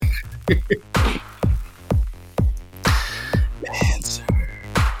It's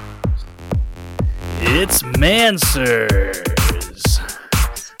Mansers.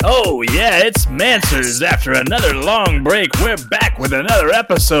 Oh yeah, it's Mansers. After another long break, we're back with another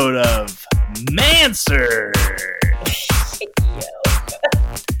episode of Mansers.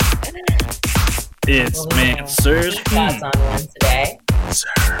 It's Mansers. Thoughts on one today?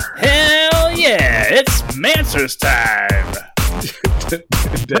 Hell yeah, it's Mansers time.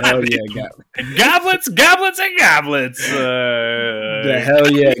 The hell yeah got me. Goblets, and goblets. The hell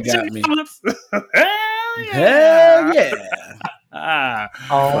yeah got me. Hell yeah.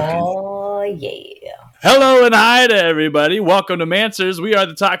 Oh yeah. Hello and hi to everybody. Welcome to Mansers. We are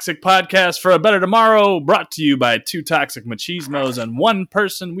the Toxic Podcast for a Better Tomorrow, brought to you by two toxic machismos and one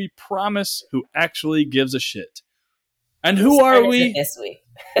person we promise who actually gives a shit. And who are we? This week.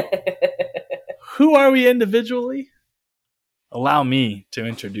 Who are we individually? Allow me to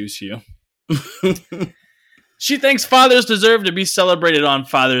introduce you. She thinks fathers deserve to be celebrated on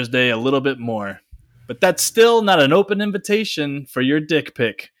Father's Day a little bit more. But that's still not an open invitation for your dick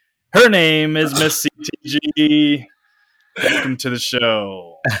pic. Her name is Miss CTG. Welcome to the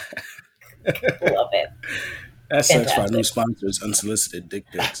show. Love it. That's such for our new sponsors, unsolicited dick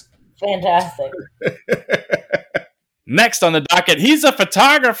pics. Fantastic. Next on the docket, he's a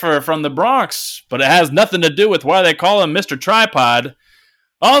photographer from the Bronx, but it has nothing to do with why they call him Mr. Tripod.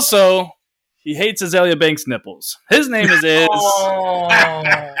 Also, he hates Azalea Banks' nipples. His name is Iz.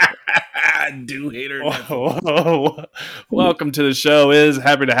 I do hate her. Welcome to the show, Iz.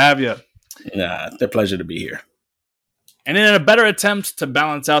 Happy to have you. Yeah, it's a pleasure to be here. And in a better attempt to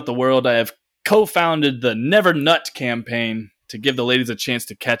balance out the world, I have co-founded the Never Nut campaign to give the ladies a chance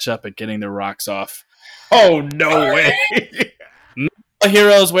to catch up at getting their rocks off. Oh, no way. No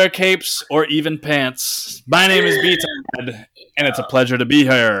heroes wear capes or even pants. My name is B-Tad, and it's a pleasure to be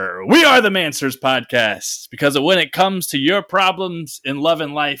here. We are the Mansers Podcast, because when it comes to your problems in love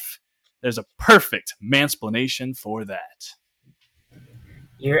and life, there's a perfect mansplanation for that.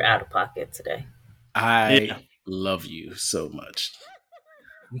 You're out of pocket today. I love you so much.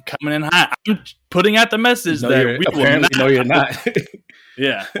 I'm coming in hot. I'm putting out the message that we will not. No, you're not.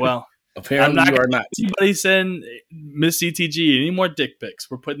 Yeah, well. Apparently you are not. Anybody send Miss CTG any more dick pics?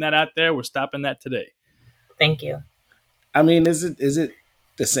 We're putting that out there. We're stopping that today. Thank you. I mean, is it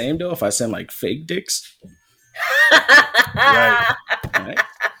the same though if I send like fake dicks? Right.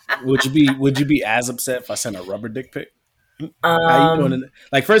 Would you be as upset if I sent a rubber dick pic? How you doing?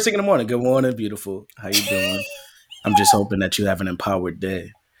 Like first thing in the morning. Good morning, beautiful. How you doing? I'm just hoping that you have an empowered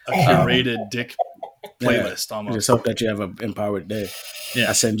day. A curated dick playlist almost. I just hope that you have an empowered day. Yeah.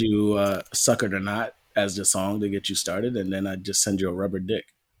 I send you Suckered or Not as the song to get you started, and then I just send you a rubber dick.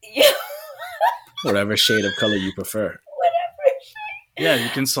 Whatever shade of color you prefer. Yeah, you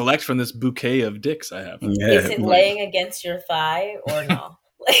can select from this bouquet of dicks I have. Yeah. Is it laying against your thigh or no?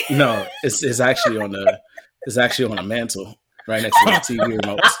 No, it's actually on a mantle right next to the TV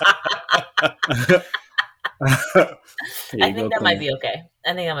remotes. I think that might be okay.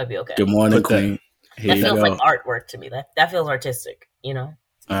 Good morning, Queen. That feels like artwork to me. That feels artistic, you know?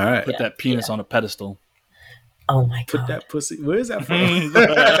 All right. Put that penis on a pedestal. Oh my God. Put that pussy. Where's that from?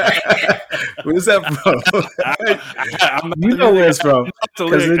 Where's that from? You know where it's from.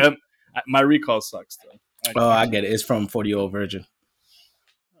 My recall sucks, though. I get it. It's from 40-Year-Old Virgin.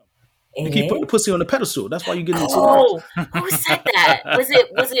 You keep putting the pussy on the pedestal. That's why you get into it. Who said that? Was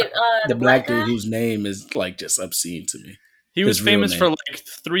it the black dude whose name is like just obscene to me? He was famous for like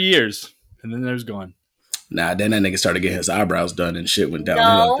 3 years, and then there's gone. Nah, then that nigga started getting his eyebrows done and shit went down.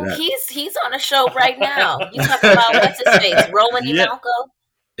 No, he's on a show right now. You talking about what's his face? Roland DeMalco?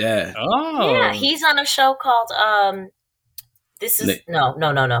 Yeah. Oh. Yeah, he's on a show called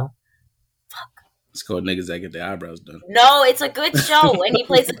No. It's called Niggas That Get Their Eyebrows Done. No, it's a good show, and he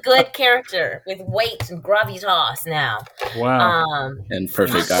plays a good character with weight and gravitas now. Wow. And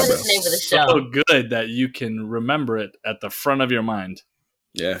perfect eyebrows. What's the name of the show? So good that you can remember it at the front of your mind.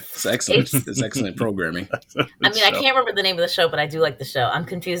 Yeah, it's excellent. It's excellent programming. I can't remember the name of the show, but I do like the show. I'm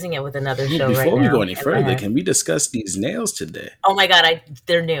confusing it with another show right now. Before we go any further, can we discuss these nails today? Oh my God,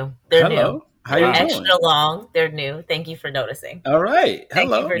 they're new. They're new. How you doing? Extra long. They're new. Thank you for noticing. All right.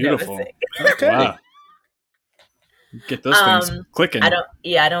 Hello. Thank you for noticing. Okay. Wow. Get those things clicking. I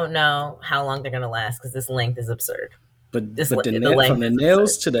don't know how long they're gonna last because this length is absurd. But from the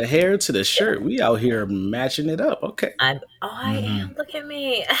nails to the hair to the shirt, we out here matching it up. Okay. I am. Look at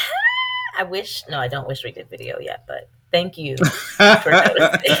me. I don't wish we did video yet, but thank you for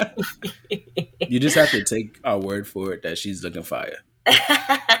noticing. You just have to take our word for it that she's looking fire.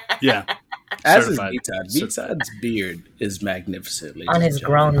 Yeah. As is B-Todd. B-Todd's beard is magnificent. On his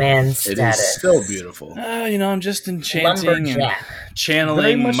grown man status. It is so beautiful. I'm just enchanting Lumberjack. and channeling.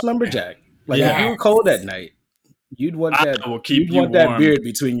 Very much lumberjack. Like if you were cold at night, you'd want that. Will keep you'd want that beard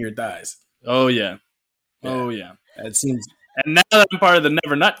between your thighs. Oh yeah. Oh yeah. It seems. And now that I'm part of the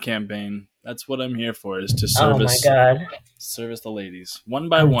Never Nut campaign, that's what I'm here for, is to service. Oh my God. Service the ladies one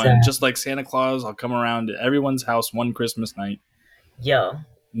by one, just like Santa Claus. I'll come around to everyone's house one Christmas night. Yo,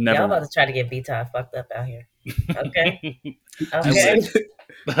 Never. Y'all about to try to get B-Todd fucked up out here. Okay. Okay.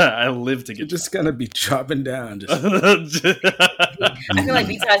 I live to get. You're just gonna be dropping down. Just. I feel like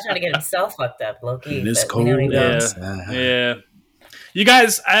B-Todd's trying to get himself fucked up, low-key. It's cold. Yeah. You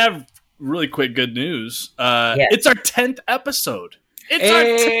guys, I have really quick good news. It's our 10th episode. It's our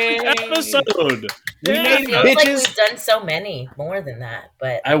 10th episode. We made it, bitches. Like we've done so many more than that,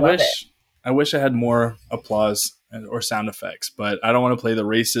 but I wish I had more applause or sound effects, but I don't want to play the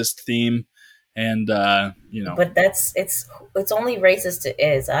racist theme, and But it's only racist it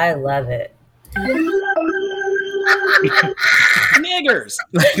is. I love it. Niggers.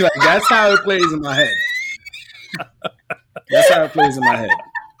 Like, that's how it plays in my head. That's how it plays in my head.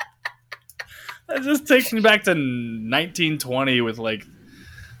 That just takes me back to 1920 with like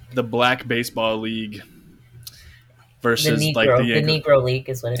the Black Baseball League versus the like the Negro League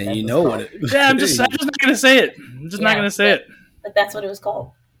is what it is. And you know what? Yeah, I'm just not gonna say it. I'm just not gonna say it. But that's what it was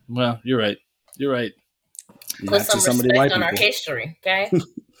called. Well, you're right. You're right. Put some respect on our history, okay?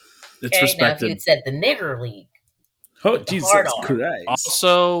 It's respected. Now if you'd said the Nigger League. Oh, Jesus Christ.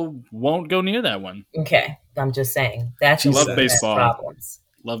 Also, won't go near that one. Okay. I'm just saying. That's love baseball. Problems.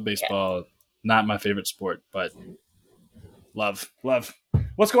 Love baseball. Okay. Not my favorite sport, but love.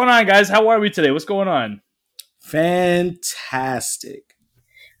 What's going on, guys? How are we today? What's going on? Fantastic.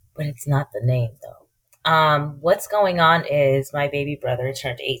 But it's not the name, though. What's going on is my baby brother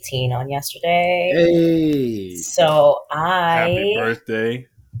turned 18 on yesterday. Hey. So Happy birthday.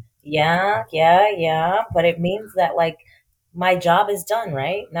 Yeah. But it means that, like, my job is done,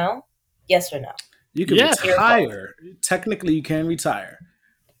 right? No? Yes or no? You can retire. Technically, you can retire.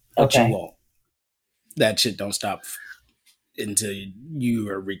 But you won't. That shit don't stop until you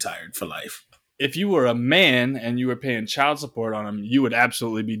are retired for life. If you were a man and you were paying child support on him, you would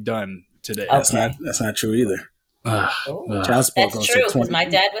absolutely be done today. Okay. That's not true either. Child support goes true, because my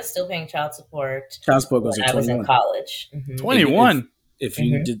dad was still paying child support. Child support goes to 21. I was in college. Mm-hmm. 21? If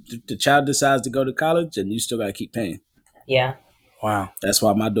the child decides to go to college, then you still got to keep paying. Yeah. Wow. That's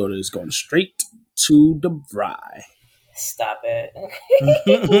why my daughter is going straight to DeVry. Stop it.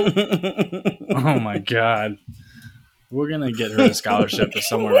 Oh, my God. We're going to get her a scholarship to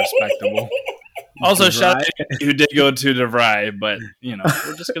somewhere respectable. Also, shout out to you who did go to DeVry, but,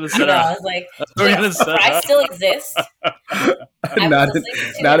 we're just going to set up. I was like, DeVry still exists.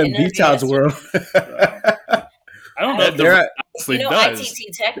 Not in B-Town's world. I don't know if DeVry honestly does.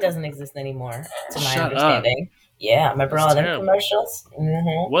 ITT Tech doesn't exist anymore, to my understanding. Yeah, remember all them commercials?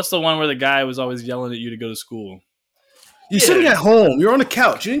 Mm-hmm. What's the one where the guy was always yelling at you to go to school? You're sitting at home. You're on the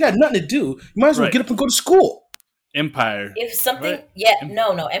couch. You ain't got nothing to do. You might as well get up and go to school. Empire. If something,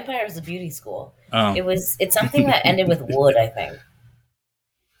 no. Empire is a beauty school. Oh. It's something that ended with wood, I think.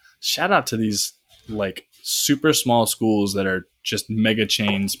 Shout out to these like super small schools that are just mega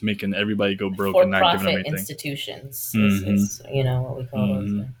chains, making everybody go broke and not giving them anything. Institutions, is what we call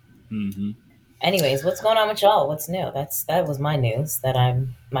those. Mm-hmm. Anyways, what's going on with y'all? What's new? That was my news. That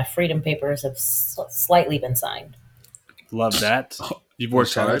my freedom papers have slightly been signed. Love that. You've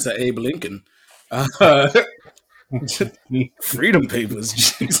worked hard. Shout out to Abe Lincoln. Freedom papers.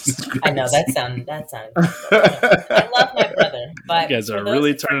 Jesus Christ. I know that sounded. I love my brother, but you guys are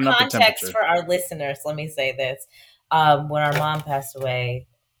really turning up the temperature. For our listeners, let me say this: when our mom passed away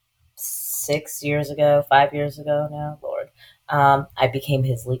 5 years ago now, Lord, I became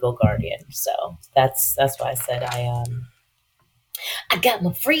his legal guardian. So that's why I said I got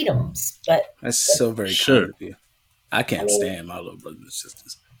my freedoms. But that's so very kind of you. I can't stand my little brothers and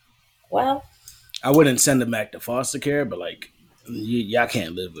sisters. Well, I wouldn't send them back to foster care, but like, y'all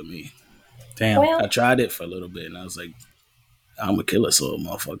can't live with me. Damn, I tried it for a little bit, and I was like, I'm gonna kill this little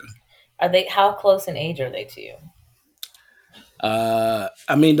motherfucker. How close in age are they to you? I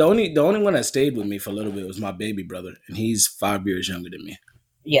mean, the only one that stayed with me for a little bit was my baby brother, and he's 5 years younger than me.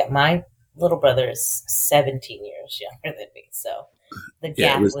 Yeah, my little brother is 17 years younger than me, so the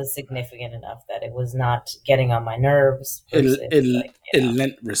gap was significant enough that it was not getting on my nerves. It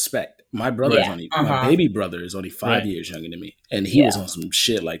lent respect. My brother's my baby brother is only 5 years younger than me, and he was on some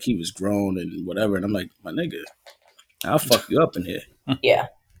shit like he was grown and whatever, and I'm like, my nigga, I'll fuck you up in here. Yeah.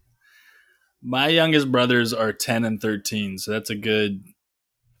 My youngest brothers are 10 and 13, so that's a good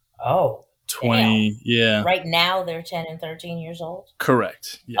 20. Damn. Yeah. Right now, they're 10 and 13 years old.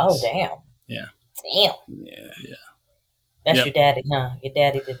 Correct. Yes. Oh, damn. Yeah. Damn. Yeah. That's Yep. your daddy, huh? Your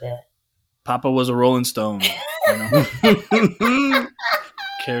daddy did that. Papa was a Rolling Stone. You know?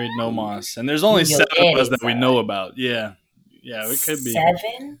 Carried no moss. And there's only Your 7 of us daddy, that we son. know about. Yeah. Yeah, it could be.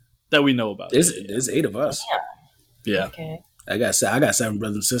 7? That we know about. There's 8 of us. Yeah. Okay. I got 7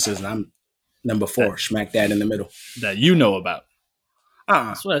 brothers and sisters, and I'm number 4, smack dab in the middle. That you know about. Uh-uh.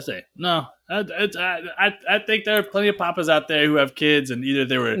 That's what I say. No, I think there are plenty of papas out there who have kids, and either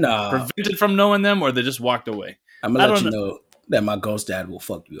they were No. prevented from knowing them, or they just walked away. I'm gonna let you know that my ghost dad will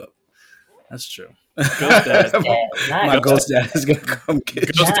fuck you up. That's true. Ghost dad. My ghost dad is gonna come get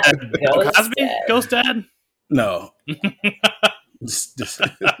you. Ghost dad. Bill Ghost Cosby? dad. Ghost dad? No.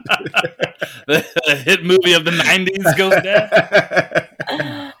 The hit movie of the 90s, Ghost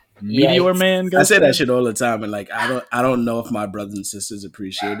Dad? Meteor Man, Ghost I say Dad? that shit all the time, and like I don't know if my brothers and sisters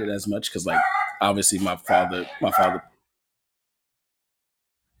appreciate it as much because like obviously my father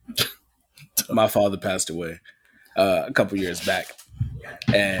passed away a couple years back,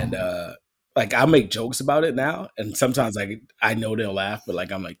 and like I make jokes about it now, and sometimes like I know they'll laugh, but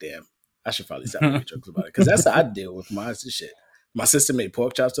like I'm like, damn, I should probably stop making jokes about it because that's how I deal with my shit. My sister made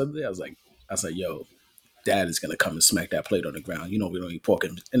pork chops the other day. I was like, yo, Dad is gonna come and smack that plate on the ground. You know we don't eat pork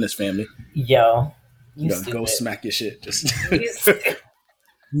in this family. Yo. You gotta go smack your shit. Just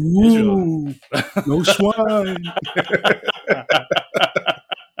Ooh, no swine.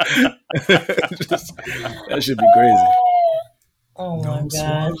 That should be crazy. Oh my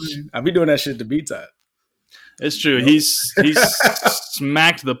gosh. I'll be doing that shit to beat time. it's true. He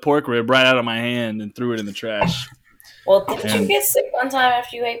smacked the pork rib right out of my hand and threw it in the trash. Well, didn't you get sick one time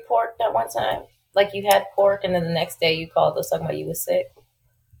after you ate pork that one time? Like you had pork and then the next day you called us talking about you was sick?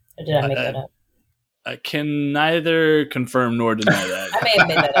 Or did I make that up? I can neither confirm nor deny that. I may have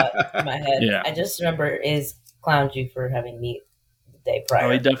made that up in my head. Yeah. I just remember is clowned you for having meat the day prior.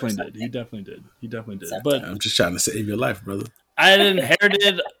 Oh, he definitely did. He definitely did. But I'm just trying to save your life, brother. I had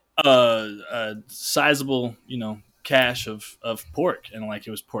inherited a sizable, cache of pork, and like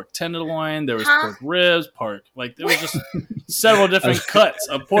it was pork tenderloin, there was pork ribs, there was just several different cuts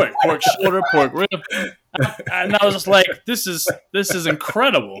of pork shoulder, pork rib, and I was just like, this is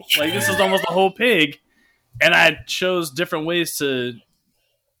incredible. Like this is almost a whole pig, and I chose different ways to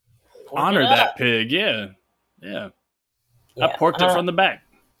honor that pig. Yeah. I porked it from the back.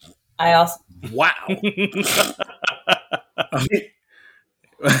 I also Wow.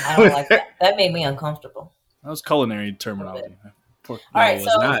 I don't like that. That made me uncomfortable. That was culinary terminology. Pork, All right,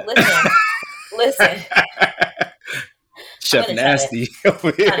 so not. listen. Chef I'm Nasty.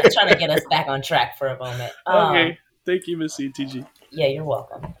 trying to get us back on track for a moment. Okay, thank you, Miss CTG. Yeah, you're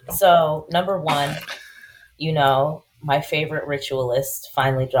welcome. So, number 1, my favorite ritualist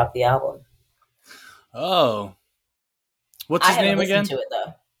finally dropped the album. Oh, what's his name again? To it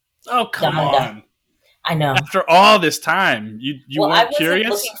though. Oh, come on! I know. After all this time, you weren't curious? I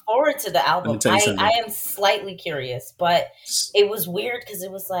wasn't looking forward to the album. I am slightly curious, but it was weird because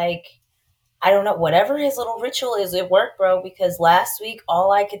it was like, I don't know, whatever his little ritual is, it worked, bro, because last week,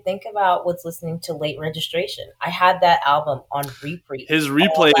 all I could think about was listening to Late Registration. I had that album on repeat. His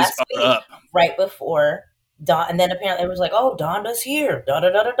replays are up. Right before Don, and then apparently it was like, oh, Donda's here.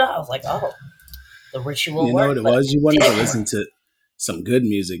 Da-da-da-da-da. I was like, oh, the ritual You know what it was? You wanted to listen to some good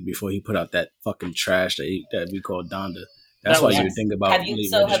music before he put out that fucking trash that we call Donda. That's why you would think about have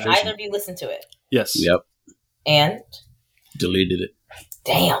either of you listened to it? Yes. Yep. And? Deleted it.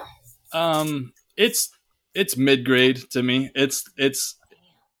 Damn. It's mid-grade to me. It's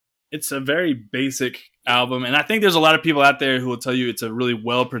a very basic album, and I think there's a lot of people out there who will tell you it's a really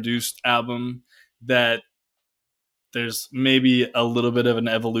well-produced album that there's maybe a little bit of an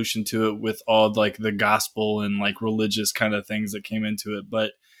evolution to it with all like the gospel and like religious kind of things that came into it.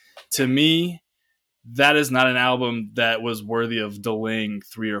 But to me, that is not an album that was worthy of delaying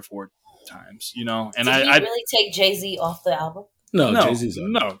 3 or 4 times, And Did he really take Jay-Z off the album? No, Jay-Z's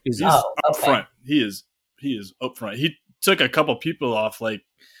on. No, he's up front. He is up front. He took a couple people off, like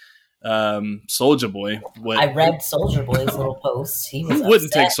Soulja Boy. I read Soulja Boy's little post. He was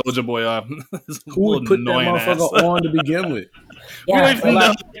wouldn't take Soulja Boy off. Who would put that motherfucker on to begin with? Yeah, we don't even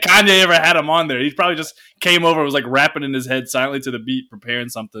know if Kanye ever had him on there. He probably just came over, was like rapping in his head silently to the beat, preparing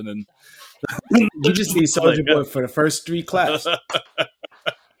something, and you just need Soulja Boy for the first 3 claps. All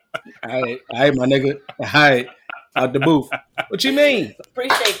right, my nigga. All right, out the booth. What you mean?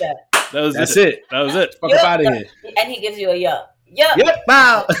 Appreciate that. That's it. That was it. Fuck up out of here. And he gives you a yup. Yup. Yep.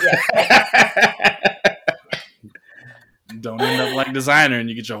 Wow. Don't end up like Black Designer, and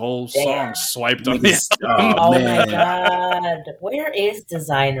you get your whole song swiped on the Oh my god, where is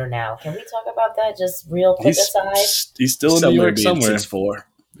Designer now? Can we talk about that? Just real quick aside. He's still in New York somewhere. 6'4".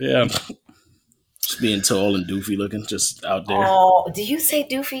 Yeah, just being tall and doofy looking, just out there. Oh, do you say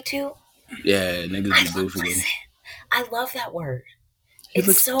doofy too? Yeah, niggas be doofy. Listen, I love that word.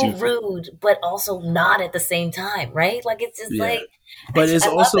 It's so doofy. Rude, but also not at the same time, right? Like it's just like. But it's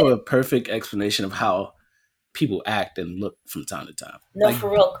also a perfect explanation of how people act and look from time to time. No, like,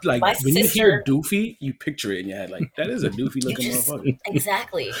 for real. Like when you hear doofy, you picture it in your head. Like that is a doofy looking motherfucker.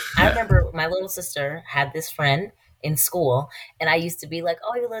 Exactly. I remember my little sister had this friend in school, and I used to be like,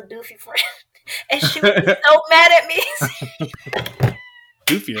 "Oh, you little doofy friend," and she would be so mad at me.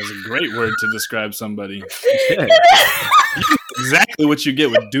 Doofy is a great word to describe somebody. Yeah. Exactly what you get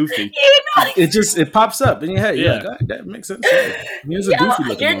with doofy. It pops up in your head. Yeah, like, that makes sense. Here's a doofy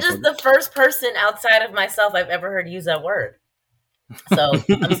looking you're just the first person outside of myself I've ever heard use that word. So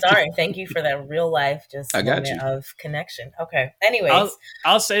I'm sorry. Thank you for that real life moment of connection. Okay. Anyways,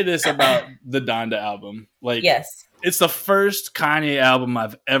 I'll say this about the Donda album. Like, yes. It's the first Kanye album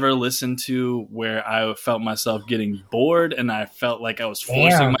I've ever listened to where I felt myself getting bored and I felt like I was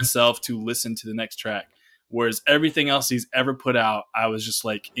forcing myself to listen to the next track. Whereas everything else he's ever put out, I was just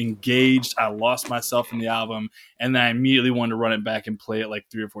like engaged. I lost myself in the album and then I immediately wanted to run it back and play it like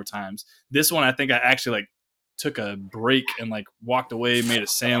 3 or 4 times. This one, I think I actually like took a break and like walked away, made a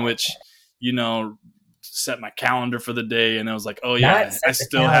sandwich, set my calendar for the day. And I was like, oh yeah, I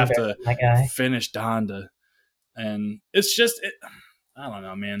still have to finish Donda. And it's just, I don't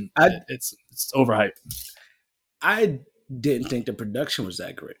know, man. It's overhyped. I didn't think the production was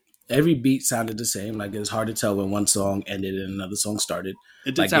that great. Every beat sounded the same. Like, it was hard to tell when one song ended and another song started.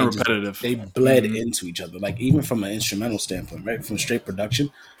 It did sound repetitive. They bled into each other. Like, even from an instrumental standpoint, right? From straight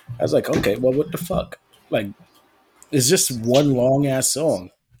production, I was like, okay, well, what the fuck? Like, it's just one long ass song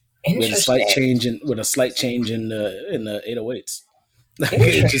with a slight change in the 808s.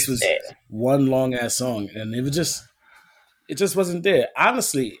 It just was one long ass song, and it just wasn't there.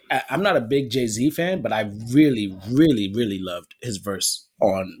 Honestly, I'm not a big Jay-Z fan, but I really, really, really loved his verse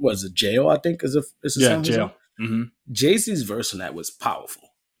on Jail. I think is the song. Jail. Mm-hmm. Jay-Z's verse on that was powerful.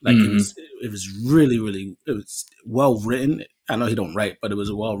 Like it was really, really, it was well written. I know he don't write, but it was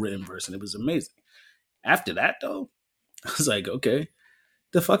a well written verse, and it was amazing. After that, though, I was like, okay,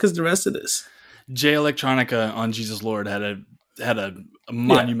 the fuck is the rest of this? Jay Electronica on Jesus Lord had a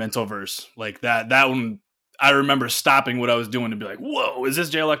monumental verse like that. That one, I remember stopping what I was doing to be like, "Whoa, is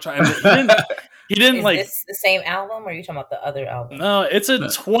this Jay Electronica?" He didn't is like this the same album, or are you talking about the otother album? No, it's a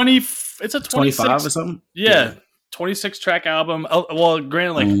 25 or something. Yeah, 26 track album. Well,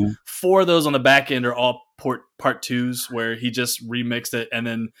 granted, like 4 of those on the back end are all part 2s where he just remixed it and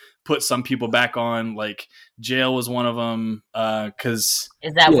then put some people back on. Like Jail was one of them. Because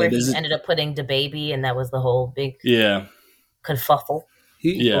is that where he ended up putting DaBaby, and that was the whole big kerfuffle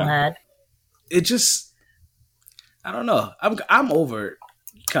he had? It just, I don't know. I'm over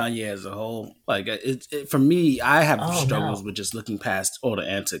Kanye as a whole. Like for me, I have struggles with just looking past all the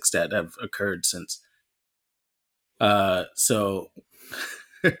antics that have occurred since. So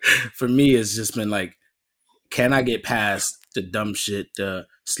for me, it's just been like, can I get past the dumb shit, the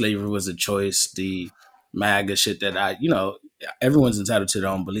slavery was a choice, the MAGA shit that everyone's entitled to their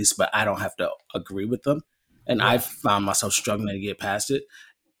own beliefs, but I don't have to agree with them. And I found myself struggling to get past it.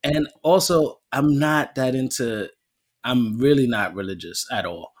 And also, I'm really not religious at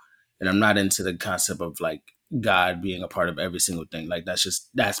all. And I'm not into the concept of like God being a part of every single thing. Like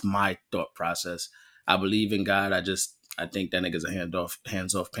that's my thought process. I believe in God. I think that nigga's a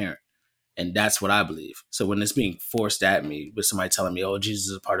hands-off parent. And that's what I believe. So when it's being forced at me with somebody telling me, oh, Jesus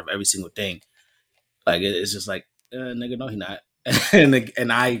is a part of every single thing, like it's just like, nigga, no, he not.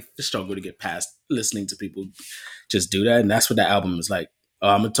 and I struggle to get past listening to people just do that. And that's what that album is like. Oh,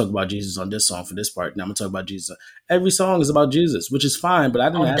 I'm going to talk about Jesus on this song for this part. And I'm going to talk about Jesus. Every song is about Jesus, which is fine, but I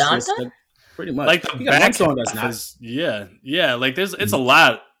didn't ask this. Like, pretty much. Like the back song that's not. Yeah. Like it's a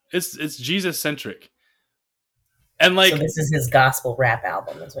lot. It's Jesus centric. And like, so this is his gospel rap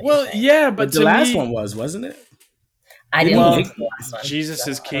album. Is what well, yeah, but the last one wasn't it? I didn't think the last one. Jesus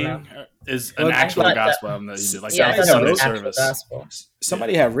is King is an actual gospel album that he did. Like Sunday service.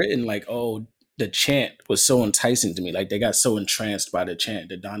 Somebody had written like, oh, the chant was so enticing to me. Like they got so entranced by the chant,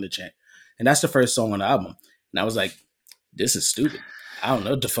 the Donda chant. And that's the first song on the album. And I was like, this is stupid. I don't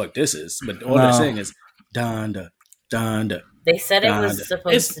know what the fuck this is. But all they're saying is Donda, Donda. They said it was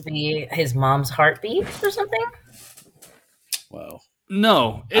supposed to be his mom's heartbeat or something. Well,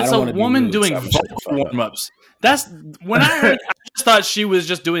 no, it's a woman doing vocal warm-ups. That's when I heard. I just thought she was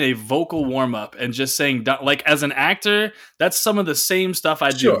just doing a vocal warm up and just saying, like, as an actor, that's some of the same stuff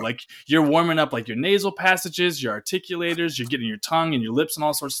I do. Like, you're warming up like your nasal passages, your articulators, you're getting your tongue and your lips and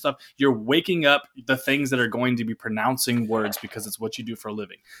all sorts of stuff. You're waking up the things that are going to be pronouncing words because it's what you do for a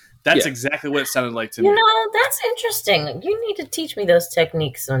living. That's exactly what it sounded like to me. You know, that's interesting. You need to teach me those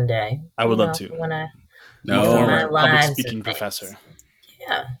techniques someday. I would love to. When I public speaking professor.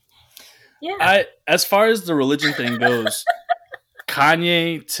 Yeah. Yeah. As far as the religion thing goes,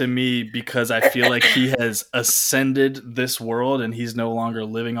 Kanye, to me, because I feel like he has ascended this world and he's no longer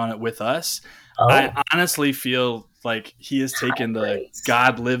living on it with us, I honestly feel like he has taken the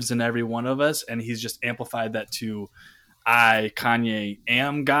God lives in every one of us and he's just amplified that to I, Kanye,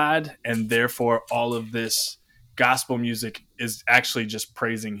 am God, and therefore all of this gospel music is actually just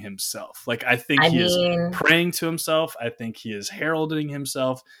praising himself. Like, I think he is praying to himself. I think he is heralding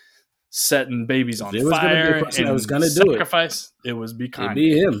himself, setting babies on fire, and I was gonna do sacrifice. It was be Kanye. It'd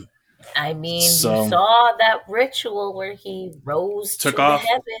be him. I mean, you saw that ritual where he rose to the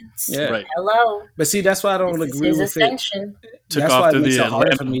heavens. Yeah. Right. Hello. But see, that's why I don't agree with ascension. it. Took off through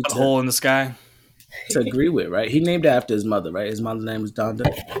the hole in the sky. To agree with, right? He named it after his mother, right? His mother's name was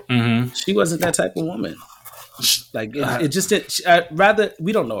Donda. Mm-hmm. She wasn't that type of woman. Like it just did. Rather,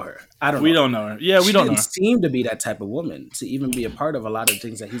 we don't know her. We don't know her. Yeah, we don't know her. She didn't seem to be that type of woman to even be a part of a lot of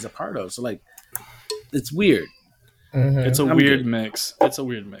things that he's a part of. So like, it's weird. Mm-hmm. It's a weird mix. It's a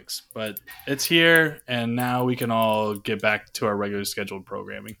weird mix, but it's here, and now we can all get back to our regular scheduled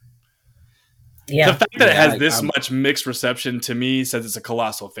programming. Yeah. The fact that it has this much mixed reception to me says it's a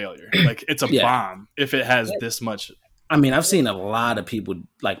colossal failure. Like, it's a bomb if it has this much. I mean, I've seen a lot of people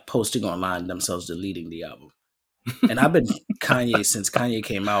like posting online themselves deleting the album. And I've been Kanye since Kanye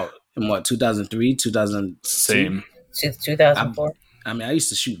came out in 2003, 2000. Same. 2004. I mean, I used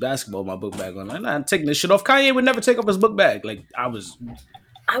to shoot basketball with my book bag on. I'm not taking this shit off. Kanye would never take off his book bag. Like, I would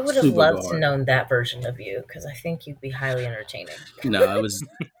have loved to know that version of you because I think you'd be highly entertaining. No, it was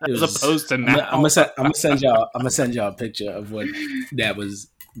as opposed to now. I'm gonna send y'all a picture of what that was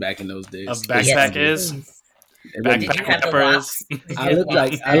back in those days. Of backpack is. Backpack rapper is. I look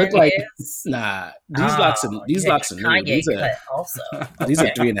like nah. These locks are new. These are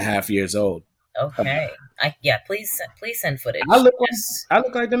 3.5 years old. Okay. Please send footage. I look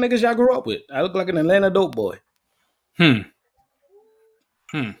like the niggas y'all grew up with. I look like an Atlanta dope boy.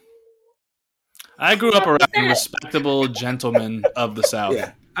 I grew up around respectable gentlemen of the South.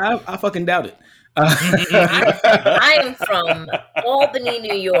 Yeah, I fucking doubt it. I am from Albany,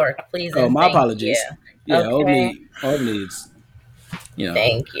 New York. Please. Oh, my apologies. Yeah, okay. Albany is. You know,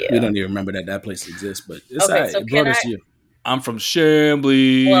 thank you. We don't even remember that place exists, but it's all right. So it brought us to you. I'm from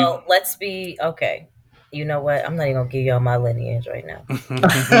Chambly. Well, let's be okay. You know what? I'm not even gonna give y'all my lineage right now.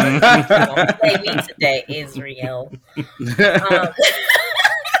 Don't play me today, Israel.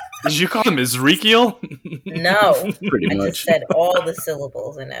 Did you call him Ezekiel? No, pretty much. I just said all the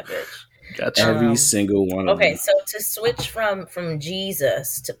syllables in that bitch. Gotcha. Every single one. Okay, so to switch from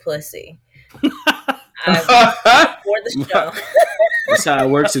Jesus to pussy. For the show. That's how it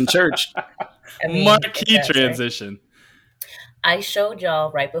works in church. I mean, marquee transition. Right. I showed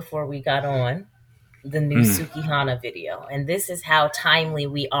y'all right before we got on the new Sukihana video. And this is how timely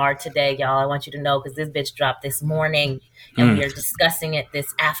we are today, y'all. I want you to know because this bitch dropped this morning and we are discussing it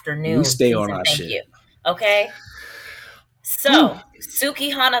this afternoon. We stay on our shit. Thank you. Okay? So,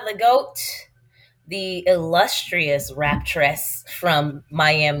 Sukihana the GOAT, the illustrious raptress from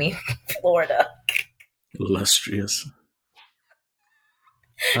Miami, Florida. Illustrious.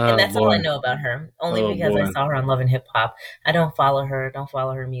 And that's all I know about her. Only because I saw her on Love and Hip Hop. I don't follow her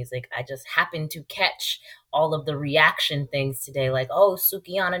music. I just happened to catch all of the reaction things today. Like, oh,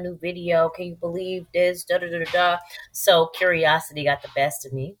 Sukihana new video. Can you believe this? Da, da, da, da, da. So curiosity got the best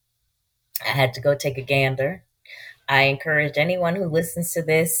of me. I had to go take a gander. I encourage anyone who listens to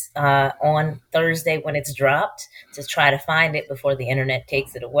this on Thursday when it's dropped to try to find it before the internet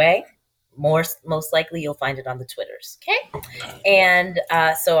takes it away. Most likely you'll find it on the Twitters. Okay. And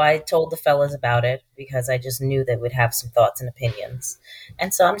so I told the fellas about it because I just knew they would have some thoughts and opinions.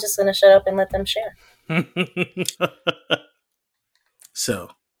 And so I'm just going to shut up and let them share. So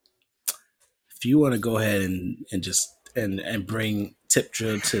if you want to go ahead and just and bring Tip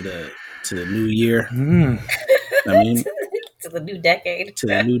Drill to the new year, I mean, to the new decade. To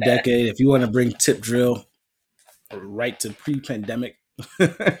the new decade. If you want to bring Tip Drill right to pre-pandemic,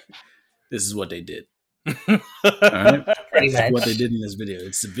 this is what they did. All right? This is what they did in this video.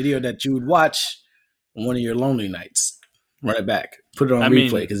 It's a video that you would watch on one of your lonely nights. Run it back. Put it on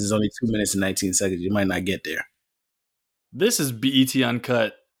replay because it's only 2 minutes and 19 seconds. You might not get there. This is BET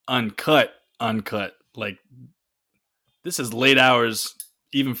Uncut. Like, this is late hours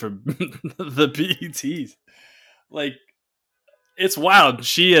even for the BETs. Like, it's wild.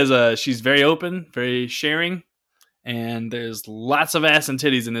 She's very open, very sharing, and there's lots of ass and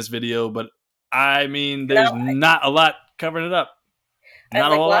titties in this video, but I mean, there's not a lot covering it up.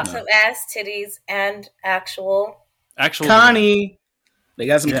 Not a whole lot. Lots of ass, titties, and actual Connie. They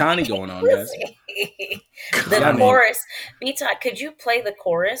got some Connie going on, guys. The chorus. Beta, could you play the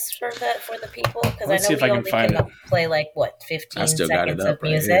chorus for the people? Because I know we only can play like 15 seconds of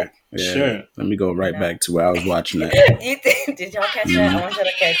music. Yeah. Sure. Let me go right back to where I was watching that. Did y'all catch that? I want y'all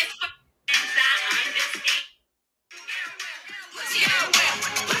to catch.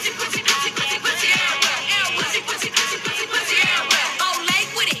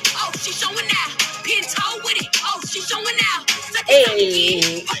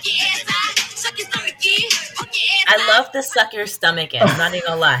 Hey. I love the suck your stomach in. I'm not even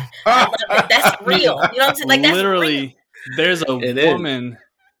gonna lie. I love it. That's real. You know what I'm saying? Like, that's literally, there's a woman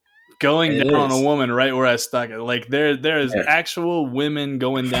going down on a woman right where I stuck it. Like, there is actual women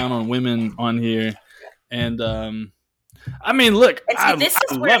going down on women on here, and I mean, look. And see, this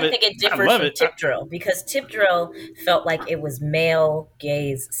is where I think it differs from Tip Drill, because Tip Drill felt like it was male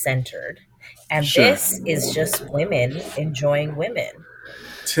gaze centered. And this is just women enjoying women.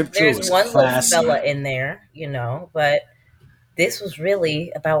 There's one little fella in there, but this was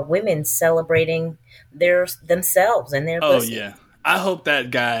really about women celebrating themselves and their pussy. Yeah. I hope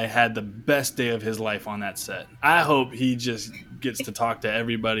that guy had the best day of his life on that set. I hope he just gets to talk to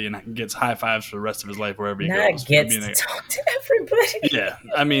everybody and gets high fives for the rest of his life wherever he goes. Gets to talk to everybody. Yeah.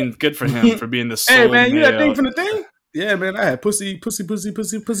 I mean, good for him for being the sole Hey, man, you male. got thing from the thing? Yeah, man, I had pussy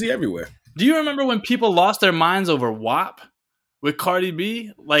everywhere. Do you remember when people lost their minds over WAP with Cardi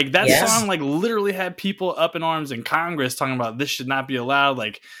B? Like, that song, like, literally had people up in arms in Congress talking about this should not be allowed.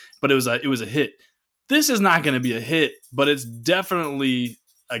 Like, but it was a hit. This is not going to be a hit, but it's definitely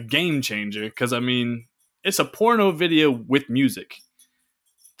a game changer because, I mean, it's a porno video with music.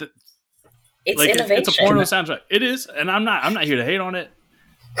 It's innovation. It's a porno soundtrack. It is, and I'm not here to hate on it,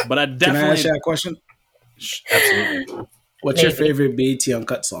 but I definitely. Can I ask you a question? Absolutely. What's your favorite BET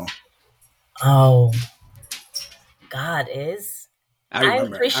Uncut song? Oh, God is. I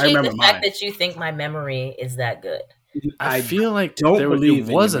appreciate the fact that you think my memory is that good. I feel like it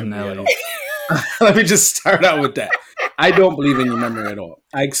was a Nelly. Let me just start out with that. I don't believe in your memory at all.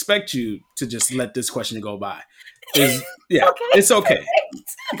 I expect you to just let this question go by. It's okay.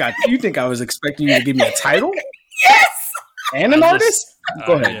 God, you think I was expecting you to give me a title? Yes. And an artist?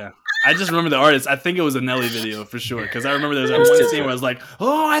 Go ahead. Yeah. I just remember the artist. I think it was a Nelly video for sure. Because I remember there was that one scene where I was like,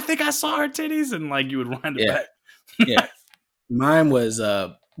 oh, I think I saw her titties. And like you would wind it back. Yeah. Mine was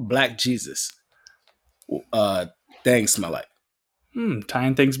Black Jesus. Things Smell Like.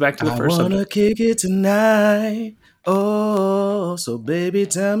 Tying things back to the first I wanna kick it tonight. Oh, so baby,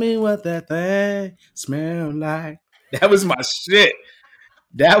 tell me what that thing smell like. That was my shit.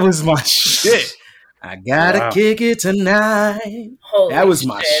 I gotta kick it tonight. Holy that was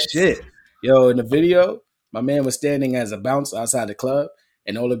my shit. Yo, in the video, my man was standing as a bounce outside the club,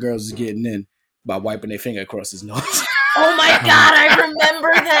 and all the girls was getting in by wiping their finger across his nose. Oh my God, I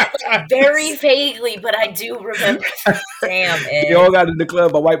remember that very vaguely, but I do remember. Damn it. They all got in the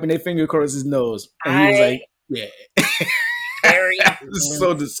club by wiping their finger across his nose. And he was like, yeah. Very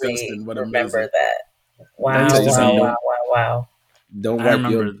so disgusting. But remember that. Wow. Don't wipe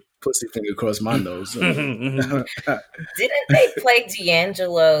your pussy finger across my nose. Didn't they play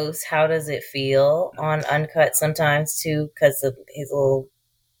D'Angelo's How Does It Feel on Uncut sometimes too? Because of his little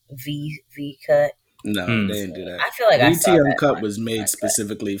V cut. No, they didn't do that. I feel like BET Uncut was made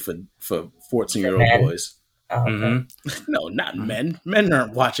specifically for 14-year-old boys. Oh, okay. No, not men. Men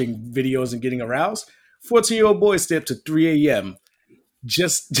aren't watching videos and getting aroused. 14-year-old boys stay up to 3 a.m.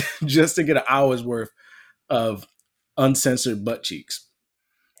 just to get an hour's worth of uncensored butt cheeks.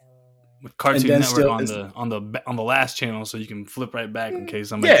 With Cartoon Network on the last channel, so you can flip right back in case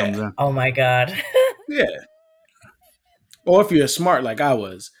somebody comes in. Oh my God. Yeah. Or if you're smart like I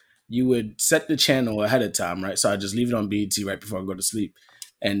was, you would set the channel ahead of time, right? So I just leave it on BET right before I go to sleep.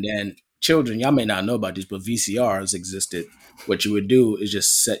 And then children, y'all may not know about this, but VCRs existed. What you would do is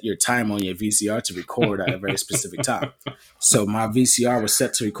just set your time on your VCR to record at a very specific time. So my VCR was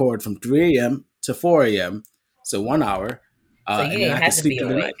set to record from 3 a.m. to 4 a.m. So 1 hour. So you didn't have to be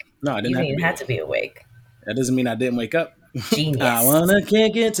awake. No, I didn't have to be awake. That doesn't mean I didn't wake up. Genius. I wanna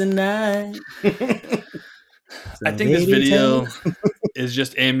kick it tonight. I think this video is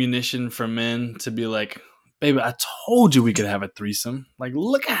just ammunition for men to be like, baby, I told you we could have a threesome. Like,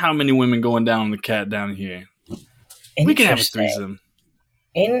 look at how many women going down on the cat down here. We can have a threesome.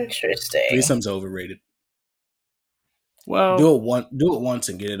 Interesting. Threesome's overrated. Well, do it once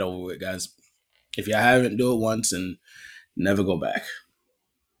and get it over with, guys. If you haven't, do it once and never go back.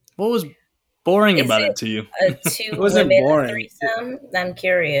 What was boring about it to you? Two women threesome? I'm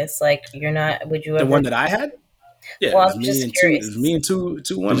curious. Like, you're not. Would you ever? The one that I had? Yeah, well, it was me and two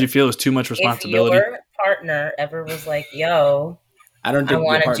women. Did you feel it was too much responsibility? If your partner ever was like, "Yo, I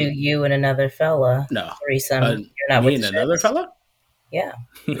want to do you and another fella threesome," you're not me and another fella. Yeah,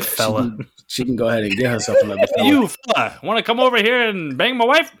 fella. She can go ahead and get herself another fella. You fella, want to come over here and bang my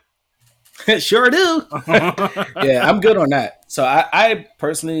wife? Sure do. Yeah, I'm good on that. So I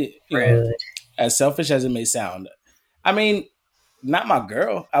personally, as selfish as it may sound, I mean, not my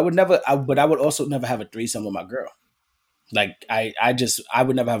girl. But I would also never have a threesome with my girl. Like I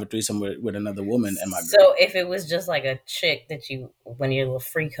would never have a threesome with another woman and my girl. So if it was just like a chick that you, when you're little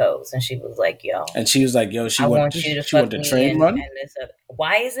freakos, and she was like, "Yo," and she was like, "Yo, she want the train run."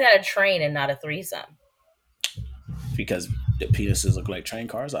 Why is that a train and not a threesome? Because the penises look like train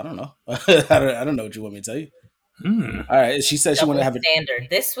cars. I don't know. I don't know what you want me to tell you. All right, she said she wanted to have a standard.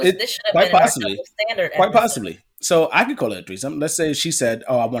 This should have been possibly standard. Quite possibly. So I could call it a threesome. Let's say she said,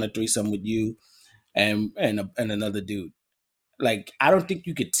 "Oh, I want a threesome with you and another dude." Like, I don't think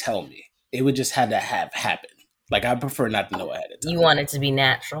you could tell me. It would just have to have happened. Like, I prefer not to know ahead of time. You want it to be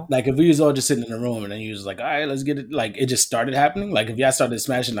natural. Like, if we was all just sitting in the room and then you was like, "All right, let's get it." Like, it just started happening. Like, if y'all started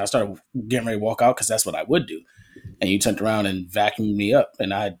smashing, I started getting ready to walk out because that's what I would do. And you turned around and vacuumed me up,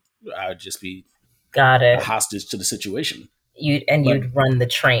 and I would just be a hostage to the situation. You'd run the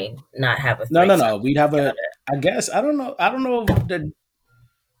train, not have a threesome. No. We'd have I guess I don't know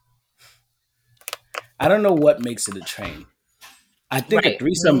what makes it a train. I think a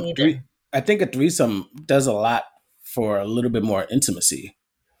threesome. I think a threesome does a lot for a little bit more intimacy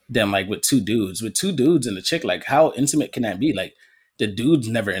than like with two dudes. With two dudes and a chick, like how intimate can that be? Like the dudes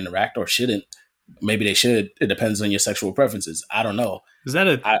never interact or shouldn't. Maybe they should. It depends on your sexual preferences. I don't know. Is that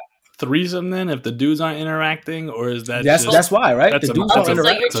a threesome then? If the dudes aren't interacting, or is that that's why, right? The dudes don't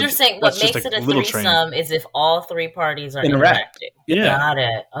interact. So you're saying what makes it a threesome is if all three parties are interacting. Yeah, got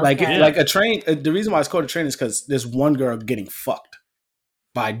it. Okay. Like a train. The reason why it's called a train is because there's one girl getting fucked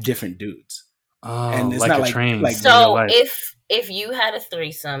by different dudes. Oh, and it's like not a train. Like so if you had a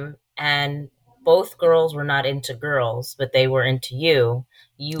threesome and both girls were not into girls, but they were into you,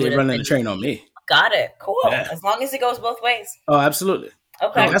 they're running the train on me. Got it. Cool. Yeah. As long as it goes both ways. Oh, absolutely.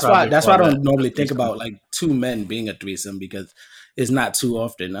 Okay. That's why I don't normally think about like two men being a threesome because it's not too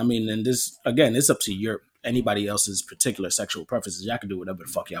often. I mean, and this again, it's up to anybody else's particular sexual preferences. Y'all can do whatever the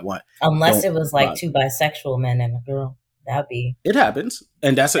fuck y'all want. Unless it was like two bisexual men and a girl. That'd be. It happens,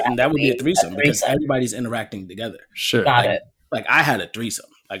 and that would be a threesome because everybody's interacting together. Sure. Got it. Like I had a threesome.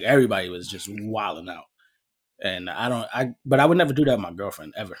 Like everybody was just wilding out, and but I would never do that with my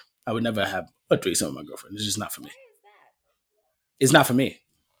girlfriend ever. I would never have a threesome with my girlfriend. It's just not for me. It's not for me.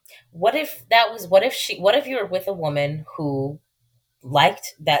 What if you were with a woman who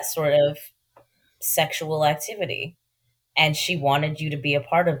liked that sort of sexual activity and she wanted you to be a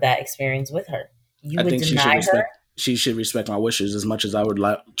part of that experience with her? You would deny her? She should respect my wishes as much as I would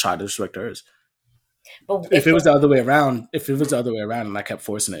try to respect hers. But if it was the other way around, and I kept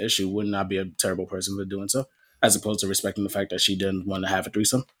forcing the issue, wouldn't I be a terrible person for doing so? As opposed to respecting the fact that she didn't want to have a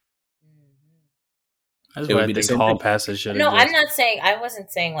threesome. That's why I think hall passes should exist. I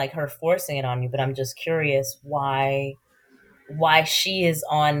wasn't saying like her forcing it on you, but I'm just curious why she is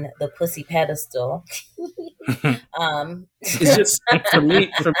on the pussy pedestal. It's just for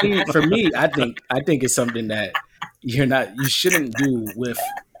me, I think it's something that you shouldn't do with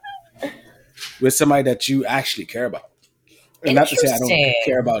somebody that you actually care about. And not to say I don't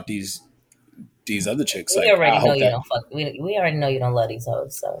care about these other chicks. We already know you don't fuck. We already know you don't love these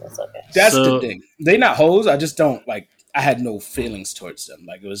hoes, so that's okay. That's the thing. They not hoes. I just don't like. I had no feelings towards them.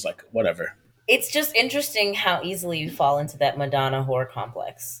 Like it was like whatever. It's just interesting how easily you fall into that Madonna whore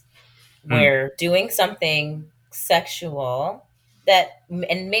complex, where doing something sexual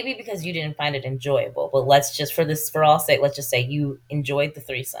and maybe because you didn't find it enjoyable, but let's just let's just say you enjoyed the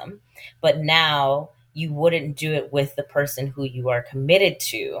threesome, but now you wouldn't do it with the person who you are committed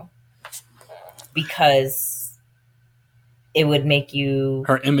to because it would make you.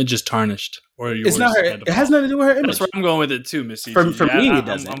 Her image is tarnished. Or it's not her. It has nothing to do with her image. That's where I'm going with it too, Missy. For me, it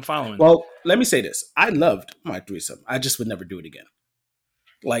doesn't. I'm following. Well, let me say this. I loved my threesome. I just would never do it again.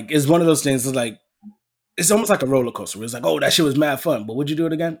 Like, it's one of those things that's like, it's almost like a roller coaster. It's like, oh, that shit was mad fun, but would you do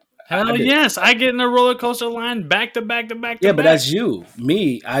it again? Hell yes. I get in a roller coaster line back to back to back to back. But that's you.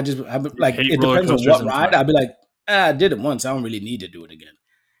 Me, it depends on what ride. I'd be like, I did it once. I don't really need to do it again.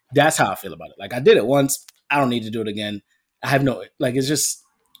 That's how I feel about it. Like, I did it once. I don't need to do it again. I have no, like, it's just,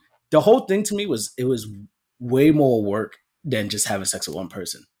 the whole thing to me was way more work than just having sex with one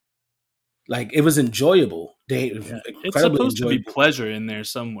person. Like it was enjoyable. It's supposed to be pleasure in there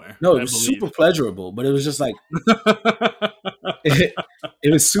somewhere. No, it was super pleasurable, but it was just like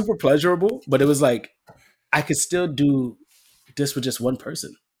it was super pleasurable, but it was like I could still do this with just one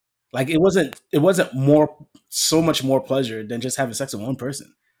person. Like it wasn't so much more pleasure than just having sex with one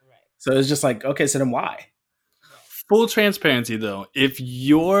person. Right. So it's just like, okay, so then why? Full transparency though, if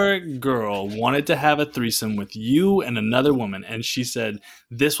your girl wanted to have a threesome with you and another woman, and she said,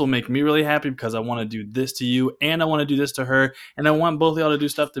 this will make me really happy because I want to do this to you and I want to do this to her and I want both of y'all to do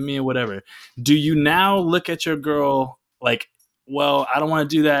stuff to me or whatever, do you now look at your girl like, well, I don't want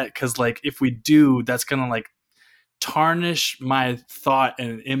to do that because like if we do, that's gonna like tarnish my thought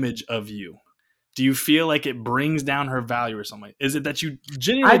and image of you? Do you feel like it brings down her value or something? Is it that you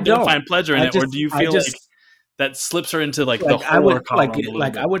genuinely don't find pleasure in it, or do you feel like that slips her into like the horror column?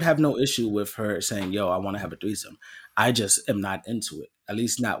 I would have no issue with her saying, "Yo, I want to have a threesome." I just am not into it. At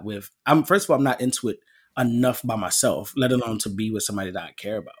least not with. First of all, I'm not into it enough by myself, let alone to be with somebody that I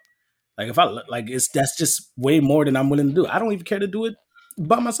care about. Like if that's just way more than I'm willing to do. I don't even care to do it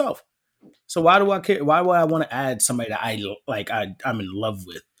by myself. So why do I care? Why would I want to add somebody that I'm in love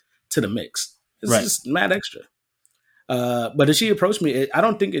with to the mix? It's just mad extra. But if she approached me, I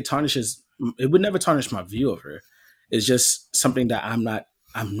don't think it tarnishes. It would never tarnish my view of her. It's just something that I'm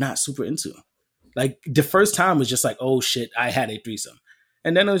not super into. Like the first time was just like, oh shit, I had a threesome,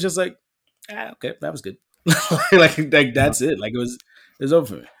 and then it was just like, okay, that was good. like that's it. Like it was over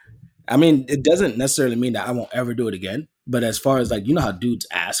for me. I mean, it doesn't necessarily mean that I won't ever do it again. But as far as like, you know how dudes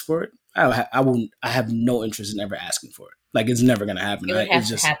ask for it, I have no interest in ever asking for it. Like it's never gonna happen. It would have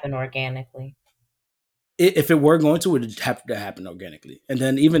to happen organically. If it were going to, it would have to happen organically. And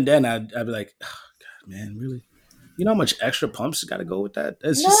then even then, I'd be like, oh, God, man, really? You know how much extra pumps got to go with that?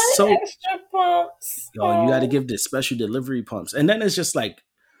 It's not just so extra pumps. Yo, you got to give the special delivery pumps, and then it's just like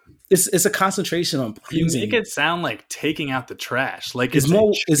it's a concentration on pleasing. You make it sound like taking out the trash. Like it's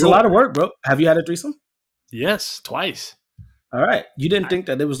a lot of work, bro. Have you had a threesome? Yes, twice. All right. You didn't think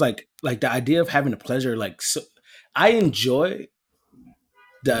that it was like the idea of having a pleasure, like so, I enjoy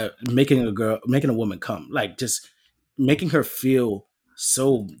the making a woman come, like just making her feel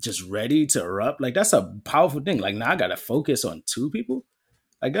so just ready to erupt. Like that's a powerful thing. Like now I gotta focus on two people.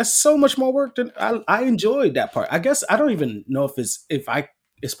 Like that's so much more work than I enjoyed that part. I guess I don't even know if it's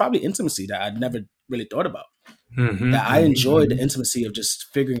probably intimacy that I'd never really thought about. Mm-hmm, that I enjoyed the intimacy of just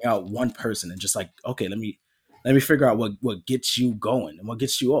figuring out one person and just like, okay, let me figure out what gets you going and what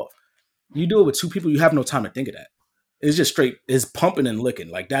gets you off. You do it with two people, you have no time to think of that. It's just straight. It's pumping and licking.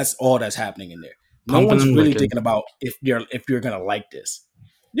 Like that's all that's happening in there. No one's really thinking about if you're gonna like this.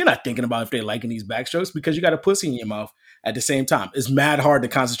 You're not thinking about if they're liking these backstrokes because you got a pussy in your mouth at the same time. It's mad hard to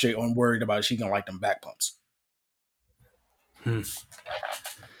concentrate on worried about if she's gonna like them back pumps.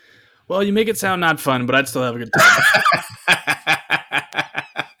 Well, you make it sound not fun, but I'd still have a good time.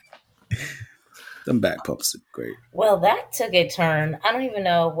 Them back pumps are great. Well, that took a turn. I don't even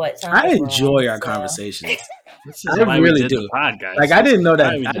know what time. I enjoy our conversations. I really do. Like I didn't know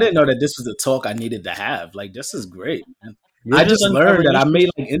that this was the talk I needed to have. Like this is great. I just learned that I may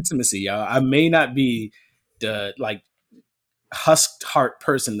like intimacy, y'all. I may not be the like husked heart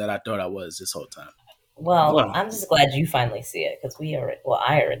person that I thought I was this whole time. Well, I'm just glad you finally see it because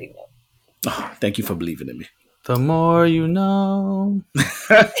I already know. Oh, thank you for believing in me. The more you know.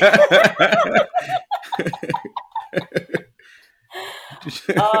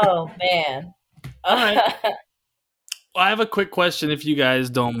 Oh man. All right. Well, I have a quick question if you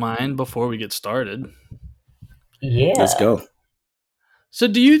guys don't mind before we get started. Yeah. Let's go. So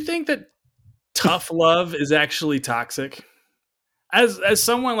do you think that tough love is actually toxic? As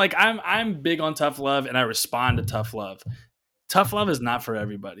someone like I'm big on tough love and I respond to tough love. Tough love is not for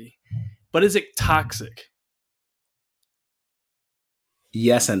everybody. But is it toxic?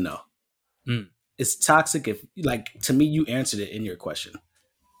 Yes and no. It's toxic if, like, to me, you answered it in your question.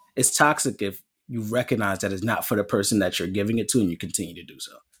 It's toxic if you recognize that it's not for the person that you're giving it to and you continue to do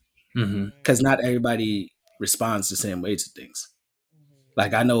so. Because not everybody responds the same way to things.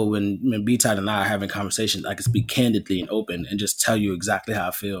 Like, I know when B-Tide and I are having conversations, I can speak candidly and open and just tell you exactly how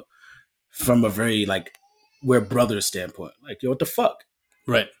I feel from a very, like, we're brothers standpoint. Like, yo, what the fuck?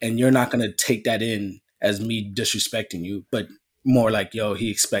 Right. And you're not going to take that in as me disrespecting you, but more like, yo,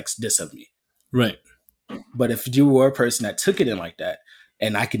 he expects this of me. Right. But if you were a person that took it in like that,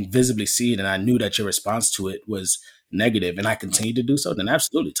 and I can visibly see it, and I knew that your response to it was negative, and I continue to do so, then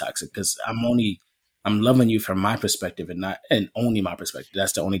absolutely toxic. Because I'm loving you from my perspective, and only my perspective.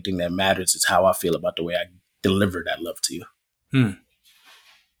 That's the only thing that matters is how I feel about the way I deliver that love to you.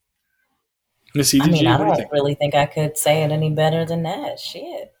 Miss EGG, I mean, I what do you don't think? really think I could say it any better than that.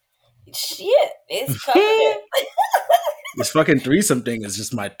 Shit, it's covered. This fucking threesome thing is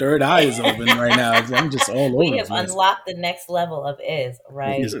just my third eye is open right now. I'm just all We over the have place. unlocked the next level of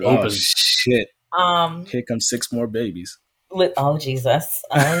right He's there. open. Oh shit! Um, Here comes 6 more babies. oh Jesus,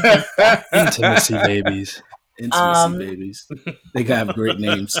 oh Jesus. Intimacy babies. Intimacy babies. They gotta have great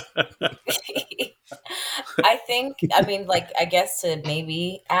names. I think, I mean, like, I guess to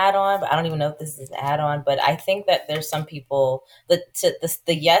maybe add on, but I don't even know if this is an add on, but I think that there's some people the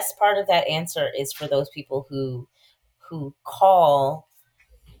yes part of that answer is for those people who call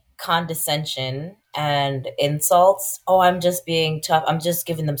condescension and insults, oh, I'm just being tough. I'm just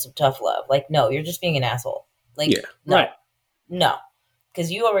giving them some tough love. Like, no, you're just being an asshole. Like, Yeah. no, Right. no.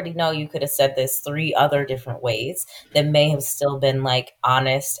 Because you already know you could have said this 3 other different ways that may have still been like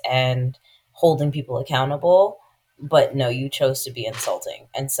honest and holding people accountable. But no, you chose to be insulting.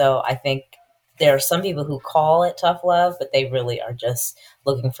 And so I think there are some people who call it tough love, but they really are just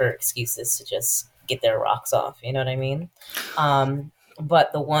looking for excuses to just get their rocks off. You know what I mean?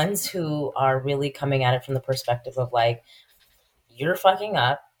 But the ones who are really coming at it from the perspective of like, you're fucking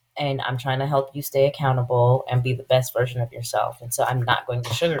up and I'm trying to help you stay accountable and be the best version of yourself. And so I'm not going to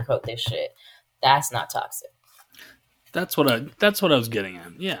sugarcoat this shit. That's not toxic. That's what I was getting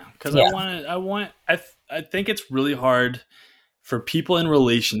at. Yeah. Cause I think it's really hard for people in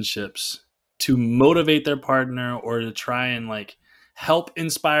relationships to motivate their partner or to try and like help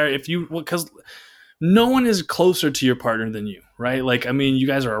inspire because no one is closer to your partner than you, right? Like, I mean, you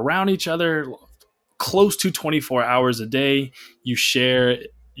guys are around each other close to 24 hours a day. You share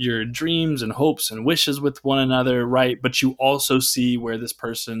your dreams and hopes and wishes with one another, right? But you also see where this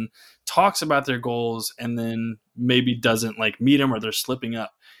person talks about their goals and then maybe doesn't like meet them or they're slipping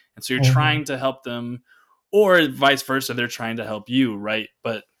up. And so you're trying to help them, or vice versa, they're trying to help you, right?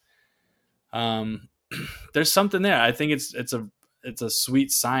 But there's something there. I think it's a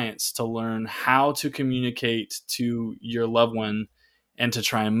sweet science to learn how to communicate to your loved one and to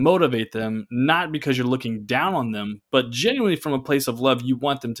try and motivate them, not because you're looking down on them, but genuinely from a place of love. You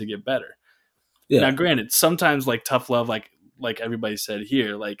want them to get better. Yeah. Now, granted, sometimes like tough love, like everybody said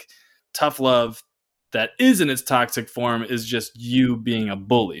here, like tough love that is in its toxic form is just you being a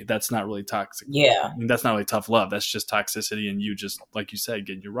bully. That's not really toxic. Yeah. I mean, that's not really tough love. That's just toxicity and you just, like you said,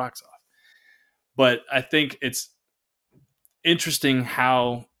 getting your rocks off. But I think it's interesting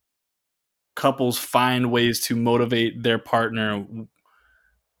how couples find ways to motivate their partner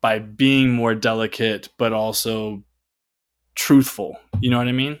by being more delicate, but also truthful. You know what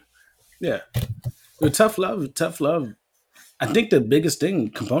I mean? Yeah. With tough love, I think the biggest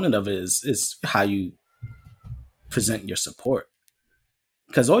component of it is how you present your support.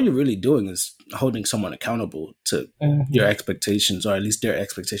 Because all you're really doing is holding someone accountable to your expectations, or at least their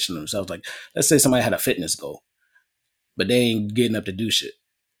expectation of themselves. Like, let's say somebody had a fitness goal, but they ain't getting up to do shit.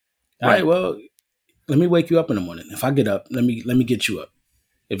 All right, well, let me wake you up in the morning. If I get up, let me get you up.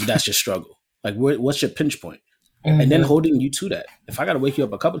 If that's your struggle, like what's your pinch point? And then holding you to that. If I got to wake you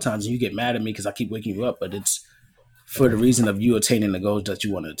up a couple times and you get mad at me because I keep waking you up, but it's for the reason of you attaining the goals that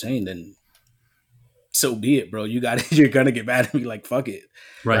you want to attain, then so be it, bro. You're gonna get mad at me, like fuck it.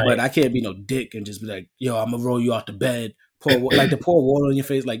 Right. But I can't be no dick and just be like, yo, I'm gonna roll you off the bed, pour water on your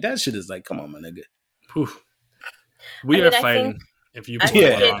face. Like that shit is like, come on, my nigga. We are fighting. If you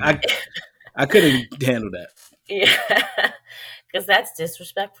I couldn't handle that. Yeah. Because that's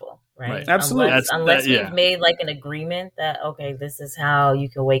disrespectful, right? Absolutely. Unless we've made like an agreement that, okay, this is how you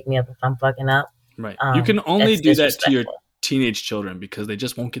can wake me up if I'm fucking up. Right. You can only do that to your teenage children because they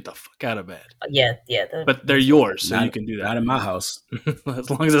just won't get the fuck out of bed. Yeah. But they're yours, so you can do that. Not in my house. As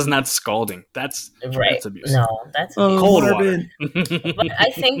long as it's not scalding. That's abuse. No, that's abuse. Cold water. But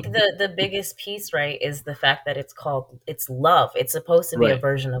I think the biggest piece, right, is the fact that it's love. It's supposed to be a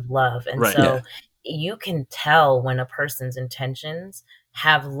version of love. And so you can tell when a person's intentions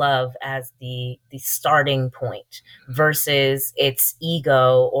have love as the starting point versus its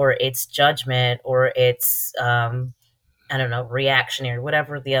ego or its judgment or its I don't know, reactionary,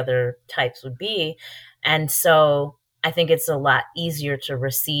 whatever the other types would be. And so I think it's a lot easier to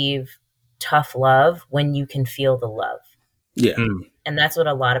receive tough love when you can feel the love. Yeah. And that's what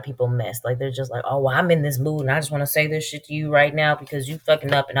a lot of people miss. Like, they're just like, oh, well, I'm in this mood and I just want to say this shit to you right now because you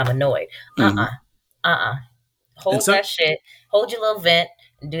fucking up and I'm annoyed. Hold that shit. Hold your little vent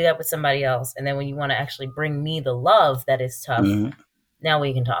and do that with somebody else. And then when you want to actually bring me the love that is tough, now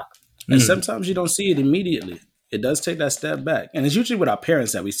we can talk. And sometimes you don't see it immediately. It does take that step back. And it's usually with our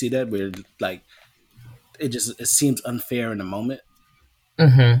parents that we see that, where like it seems unfair in the moment.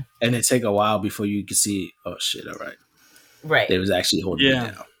 And it take a while before you can see, oh shit, all right. Right. They was actually holding me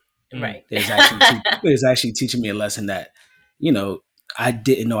down. Right. It was actually teaching me a lesson that, I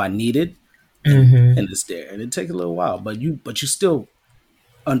didn't know I needed, Mm-hmm. and it's there, and it takes a little while, but you still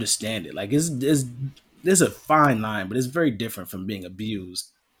understand it. Like there's a fine line, but it's very different from being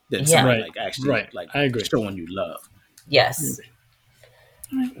abused than somebody like actually like I agree. showing you love. Yes.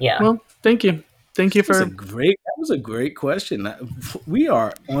 Yeah. Well, thank you for that was a great question. We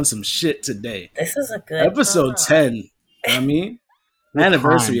are on some shit today. This is a good episode 10. I mean,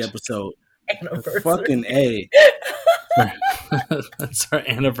 anniversary episode. Anniversary. Fucking A. That's our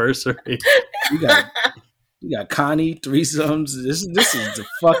anniversary. We got Connie threesomes. This is the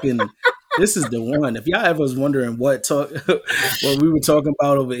fucking. This is the one. If y'all ever was wondering what we were talking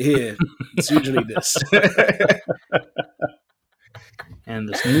about over here, it's usually this. And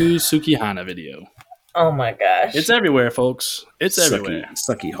this new Sukihana video. Oh my gosh. It's everywhere, folks. It's everywhere.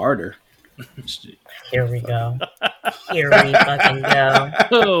 Sucky harder. Here we go. Here we fucking go.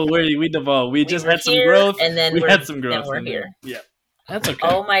 Oh, we devolved. We just had some growth. And then we had some growth. And we're here. Yeah. That's okay.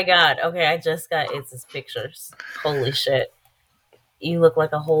 Oh my god. Okay, I just got It's pictures. Holy shit. You look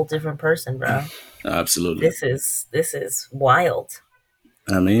like a whole different person, bro. Absolutely. This is wild.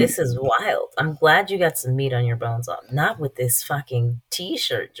 I mean, this is wild. I'm glad you got some meat on your bones. Not with this fucking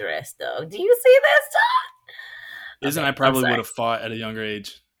t-shirt dress, though. Do you see this stuff? Isn't I probably would have fought at a younger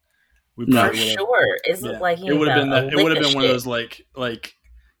age. For sure. Is it like it would have been that? It would have been one of those like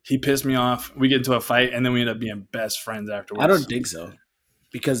he pissed me off. We get into a fight, and then we end up being best friends afterwards. I don't think so,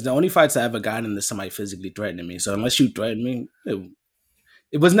 because the only fights I ever got in is somebody physically threatening me. So unless you threaten me,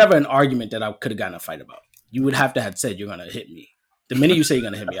 it was never an argument that I could have gotten a fight about. You would have to have said you're gonna hit me. The minute you say you're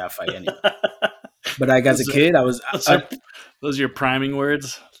gonna hit me, I'll fight anyway. But like as a kid, those are your priming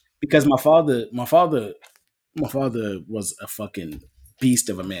words. Because my father was a fucking beast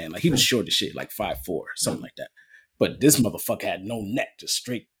of a man. Like he was short as shit, like 5'4", something like that. But this motherfucker had no neck, just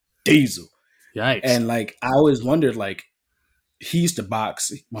straight diesel. Yikes! And like I always wondered, like he used to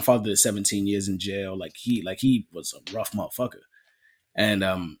box. My father did 17 years in jail. Like he was a rough motherfucker. And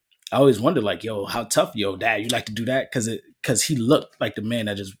I always wondered, like, yo, how tough, yo, dad, you like to do that? Because he looked like the man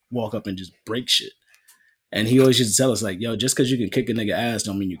that just walk up and just break shit. And he always used to tell us, like, yo, just because you can kick a nigga ass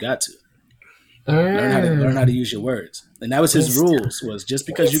don't mean you got to. Learn how to use your words. And that was his rules, was just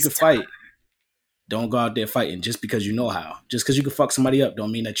because you could fight, don't go out there fighting just because you know how. Just because you can fuck somebody up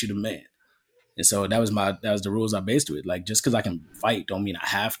don't mean that you're the man. And so that was the rules I based it with. Like, just because I can fight don't mean I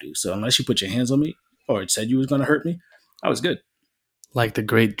have to. So unless you put your hands on me or it said you was going to hurt me, I was good. Like the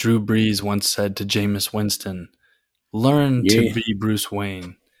great Drew Brees once said to Jameis Winston, learn to be Bruce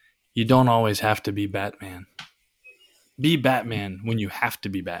Wayne. You don't always have to be Batman. Be Batman when you have to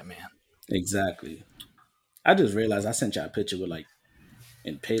be Batman. Exactly. I just realized I sent y'all a picture with like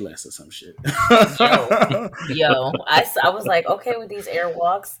in Payless or some shit. Yo, I was like, okay with these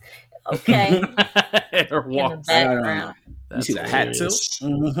airwalks. Okay. Airwalks. In the background. You see the hat too?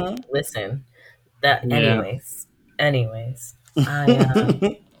 Mm-hmm. Listen. Anyways.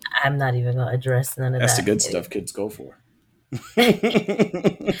 I'm not even going to address none of That's that. The good stuff kids go for.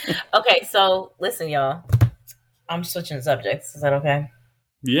 Okay, so listen, y'all. I'm switching subjects. Is that okay?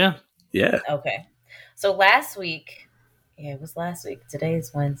 Yeah. Okay. So last week, it was last week. Today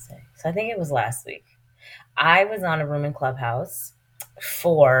is Wednesday. So I think it was last week. I was on a room in Clubhouse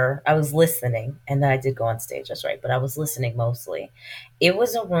I was listening, and then I did go on stage. That's right. But I was listening mostly. It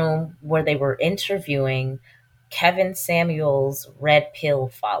was a room where they were interviewing Kevin Samuels' Red Pill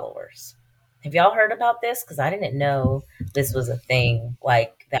followers. Have y'all heard about this? Because I didn't know this was a thing,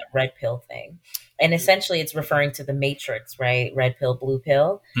 like that Red Pill thing. And essentially it's referring to the Matrix, right? Red pill, blue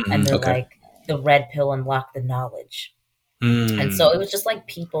pill. Mm-hmm. And they're like, the red pill unlocked the knowledge. And so it was just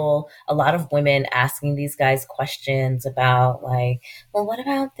like a lot of women asking these guys questions about like, well, what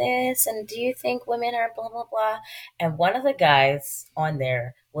about this? And do you think women are blah, blah, blah? And one of the guys on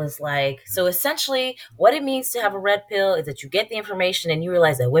there was like, so essentially what it means to have a red pill is that you get the information and you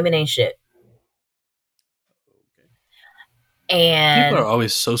realize that women ain't shit. And people are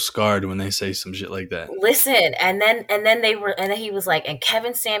always so scarred when they say some shit like that. Listen, and then he was like, and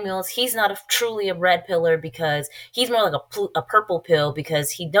Kevin Samuels, he's not truly a red pillar because he's more like a purple pill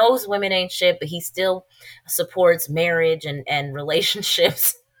because he knows women ain't shit, but he still supports marriage and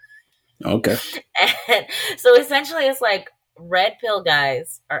relationships. Okay. And so essentially it's like red pill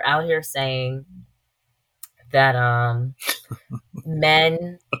guys are out here saying that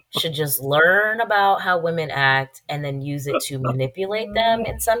men should just learn about how women act and then use it to manipulate them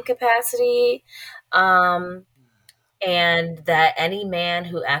in some capacity. And that any man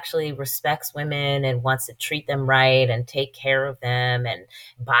who actually respects women and wants to treat them right and take care of them and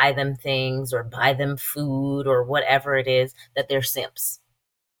buy them things or buy them food or whatever it is, that they're simps. And so essentially it's like red pill guys are out here saying that men should just learn about how women act and then use it to manipulate them in some capacity. And that any man who actually respects women and wants to treat them right and take care of them and buy them things or buy them food or whatever it is, that they're simps.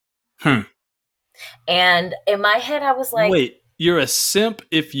 And in my head, I was like, wait, you're a simp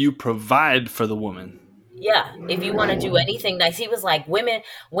if you provide for the woman. yeah, if you want to do anything nice. He was like, women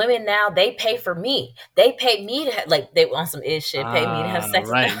now, they pay for me. They pay me to like, they want some ish shit, pay me to have sex.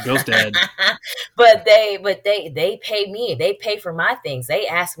 Right, Ghost Dad. but they pay me. They pay for my things. They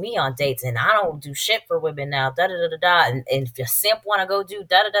ask me on dates, and I don't do shit for women now. Da da da da da. And if a simp want to go do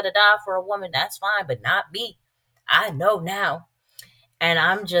da da da da da for a woman, that's fine, but not me. I know now. And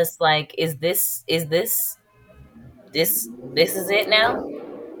I'm just like, is this is it now?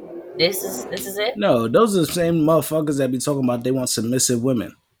 This is it? No, those are the same motherfuckers that be talking about they want submissive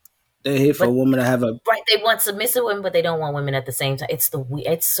women. They hate for a woman to have a right. They want submissive women, but they don't want women at the same time. It's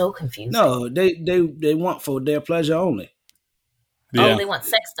so confusing. No, they want for their pleasure only. Yeah. Oh, they want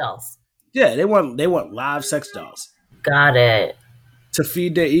sex dolls. Yeah, they want live sex dolls. Got it. To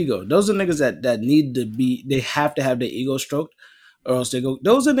feed their ego. Those are niggas that need to be. They have to have their ego stroked, or else they go.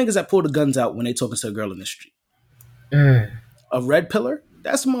 Those are niggas that pull the guns out when they talking to a girl in the street. A red pillar.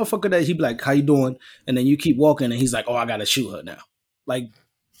 That's a motherfucker that he be like, how you doing? And then you keep walking and he's like, oh, I gotta shoot her now. Like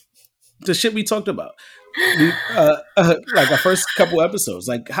the shit we talked about. Like our first couple episodes.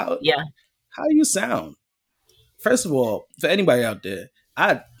 Like how you sound. First of all, for anybody out there,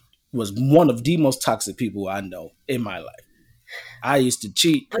 I was one of the most toxic people I know in my life. I used to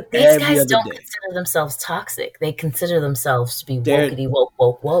cheat but these guys don't consider themselves toxic. They consider themselves to be wokey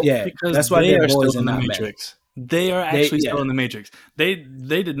woke. Yeah, because that's why they're boys in the Matrix. They are actually still in the Matrix. They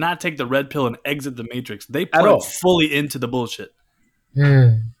did not take the red pill and exit the Matrix. They put fully into the bullshit.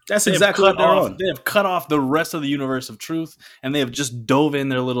 That's exactly what they're on. They have cut off the rest of the universe of truth, and they have just dove in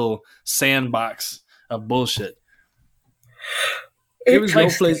their little sandbox of bullshit. There's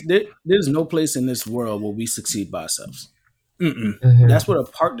no place in this world where we succeed by ourselves. That's what a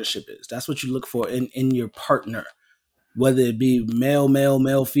partnership is. That's what you look for in your partner, whether it be male,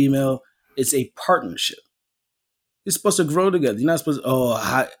 female. It's a partnership. You're supposed to grow together. You're not supposed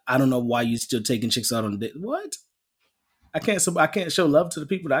to, I don't know why you're still taking chicks out on a date. What? I can't show love to the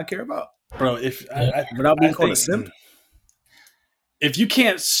people that I care about. Bro, without being called a simp. If you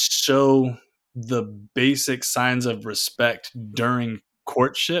can't show the basic signs of respect during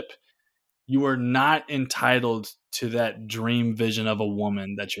courtship, you are not entitled to that dream vision of a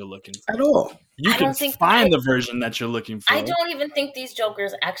woman that you're looking for. At all. You can find the version that you're looking for. I don't even think these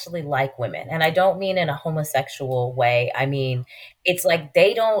jokers actually like women. And I don't mean in a homosexual way. I mean, it's like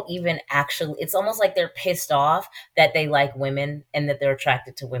they don't even actually, it's almost like they're pissed off that they like women and that they're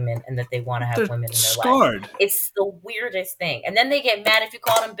attracted to women and that they want to have women in their life. It's the weirdest thing. And then they get mad if you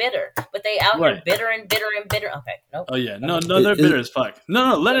call them bitter. But they out here bitter and bitter and bitter. Okay, nope. Oh yeah, no, they're bitter as fuck.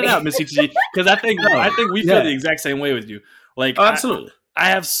 No, let it out, Miss ETG. Because I think we feel the exact same way with you. Like, absolutely. I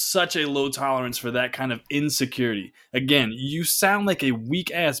have such a low tolerance for that kind of insecurity. Again, you sound like a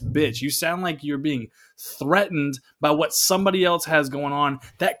weak ass bitch. You sound like you're being threatened by what somebody else has going on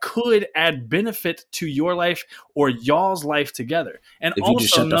that could add benefit to your life or y'all's life together. And if you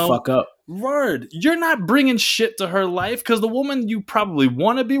just shut the fuck up. Word, you're not bringing shit to her life because the woman you probably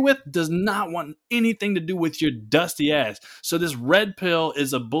want to be with does not want anything to do with your dusty ass. So this red pill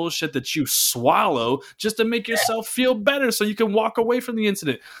is a bullshit that you swallow just to make yourself feel better so you can walk away from the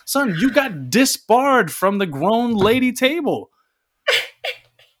incident. Son, you got disbarred from the grown lady table.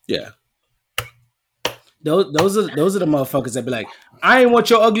 Yeah. Those are the motherfuckers that be like, I ain't want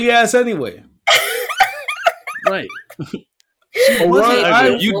your ugly ass anyway. Right.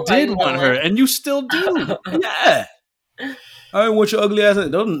 You did want her, and you still do. Yeah. I ain't want your ugly ass.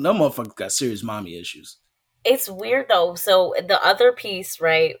 Those motherfuckers got serious mommy issues. It's weird though. So the other piece,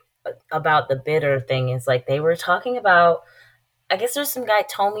 right, about the bitter thing is like they were talking about. I guess there's some guy,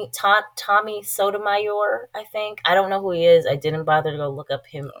 Tommy Sotomayor, I think. I don't know who he is. I didn't bother to go look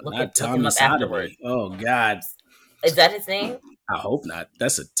him up afterwards. Oh, God. Is that his name? I hope not.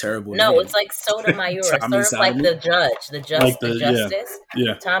 That's a terrible name. No, it's like Sotomayor. Sort of like the judge, the justice.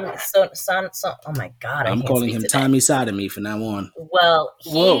 Yeah. Tommy, oh my God. I'm calling him Tommy Sodomy from now on. Well,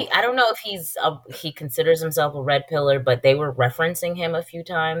 I don't know if he considers himself a red pillar, but they were referencing him a few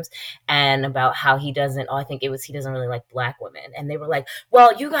times and about how he doesn't really like black women. And they were like,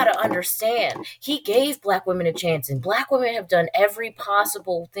 well, you got to understand, he gave black women a chance and black women have done every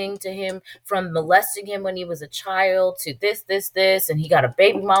possible thing to him, from molesting him when he was a child to this, and he got a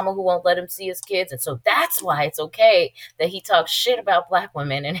baby mama who won't let him see his kids. And so that's why it's okay that he talks shit about black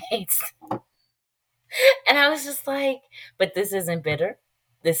women and hates them. And I was just like, but this isn't bitter.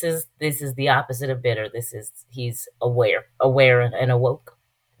 This is the opposite of bitter. He's aware and awoke.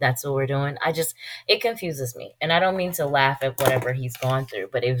 That's what we're doing. It confuses me. And I don't mean to laugh at whatever he's gone through,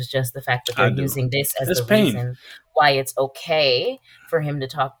 but it was just the fact that they're using this as the reason why it's okay for him to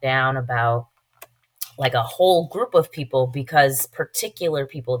talk down about like a whole group of people because particular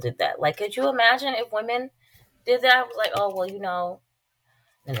people did that. Like, could you imagine if women did that? I was like, oh, well, you know,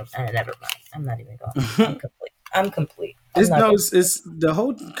 never mind. I'm not even going. I'm complete. It's the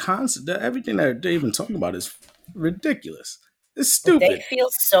whole concept, everything that they're even talking about is ridiculous. It's stupid. They feel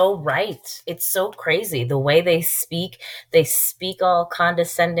so right. It's so crazy. The way they speak all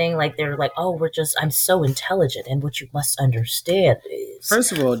condescending, like they're like, oh, I'm so intelligent. And what you must understand is,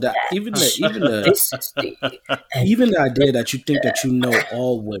 first of all, even the idea that you think that you know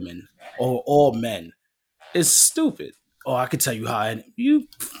all women or all men is stupid. Oh, I could tell you how you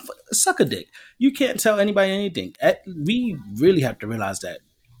suck a dick. You can't tell anybody anything. We really have to realize that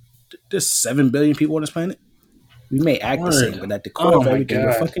there's 7 billion people on this planet. We may act the same, but at the core of everything,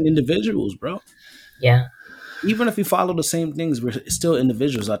 we're fucking individuals, bro. Yeah. Even if we follow the same things, we're still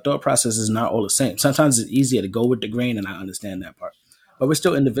individuals. Our thought process is not all the same. Sometimes it's easier to go with the grain, and I understand that part. But we're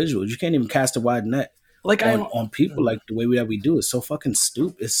still individuals. You can't even cast a wide net on people like the way that we do. It's so fucking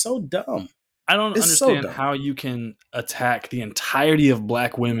stupid. It's so dumb. I don't understand how you can attack the entirety of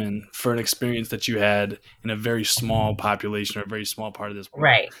black women for an experience that you had in a very small population or a very small part of this world.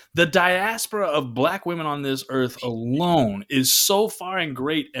 Right. The diaspora of black women on this earth alone is so far and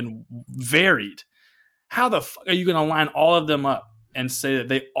great and varied. How the fuck are you going to line all of them up and say that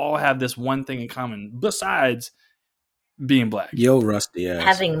they all have this one thing in common besides being black? Yo, rusty ass.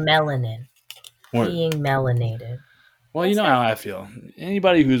 Having melanin. Being melanated. Well, you know how I feel.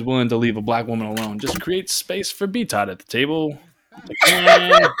 Anybody who's willing to leave a black woman alone just creates space for B-Todd at the table.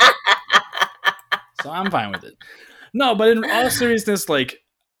 So I'm fine with it. No, but in all seriousness, like,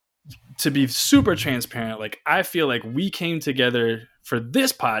 to be super transparent, like, I feel like we came together for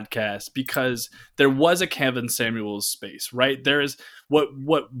this podcast because there was a Kevin Samuels space, right? There is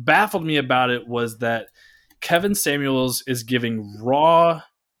what baffled me about it was that Kevin Samuels is giving raw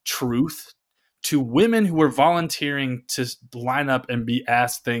truth to women who are volunteering to line up and be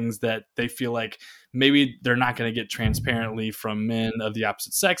asked things that they feel like maybe they're not going to get transparently from men of the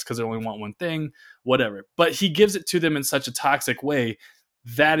opposite sex because they only want one thing, whatever. But he gives it to them in such a toxic way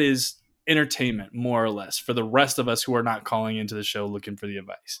that is entertainment, more or less, for the rest of us who are not calling into the show looking for the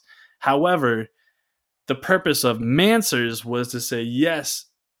advice. However, the purpose of Mansers was to say, yes,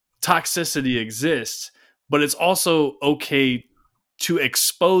 toxicity exists, but it's also okay to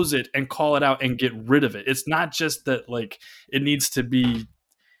expose it and call it out and get rid of it. It's not just that like it needs to be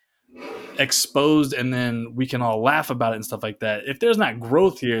exposed and then we can all laugh about it and stuff like that. If there's not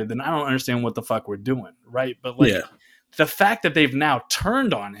growth here, then I don't understand what the fuck we're doing, right? But like the fact that they've now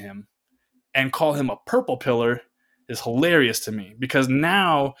turned on him and call him a purple pillar is hilarious to me because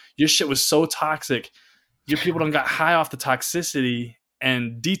now your shit was so toxic. Your people done got high off the toxicity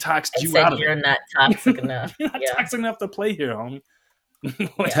and detoxed you out of it. You're not toxic enough. You're not toxic enough to play here, homie.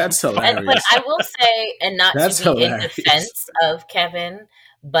 That's hilarious. But I will say, and not to be in defense of Kevin,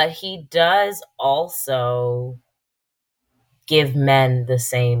 but he does also give men the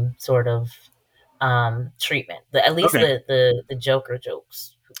same sort of treatment. At least the Joker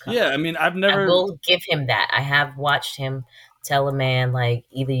jokes. Yeah, I mean, I will give him that. I have watched him tell a man like,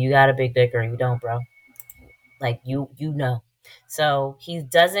 either you got a big dick or you don't, bro. Like you know. So he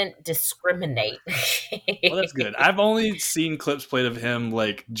doesn't discriminate. Well, that's good. I've only seen clips played of him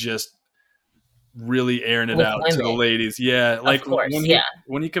like just really airing it out to the ladies. Yeah, like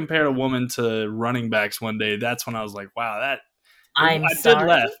when he compared a woman to running backs one day, that's when I was like, wow, I did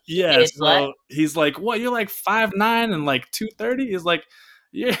laugh. Yeah, so he's like, what? You're like 5'9" and like 230. He's like,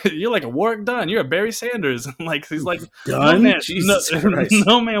 you're like a Warwick Dunn. You're a Barry Sanders. Like he's like, Dunn?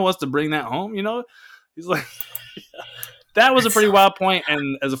 No man wants to bring that home. You know, he's like. That was a pretty wild point,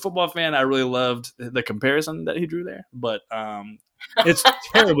 and as a football fan, I really loved the comparison that he drew there. But it's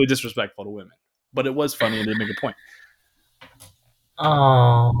terribly disrespectful to women. But it was funny and did make a point.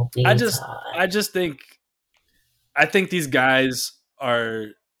 Oh, I just think these guys are.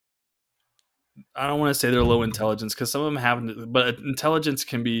 I don't want to say they're low intelligence because some of them have, but intelligence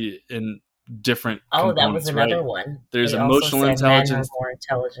can be in different. That was another one. There's emotional intelligence. Men are more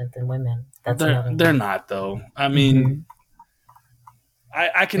intelligent than women. They're not though. I mean,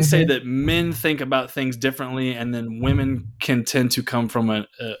 I can say that men think about things differently, and then women can tend to come from an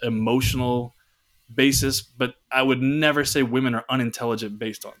emotional basis. But I would never say women are unintelligent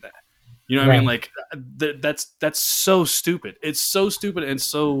based on that. You know what I mean? Like that's so stupid. It's so stupid and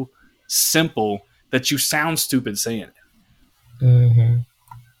so simple that you sound stupid saying it.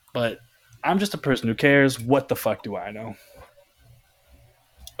 But I'm just a person who cares. What the fuck do I know?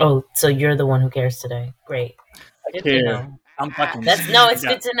 Oh, so you're the one who cares today. Great. I Good to care. know. I'm fucking. It's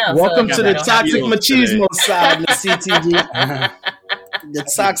good to know. Welcome So to the I don't toxic feels machismo today. side, Miss CTG.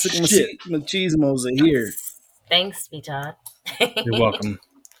 The toxic Shit. machismos are here. Thanks, B Todd. You're welcome.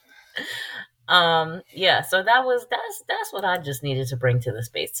 Yeah, so that's what I just needed to bring to the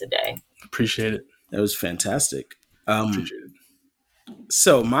space today. Appreciate it. That was fantastic. Appreciate it.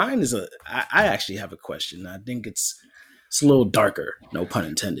 So mine is I actually have a question. I think it's a little darker, no pun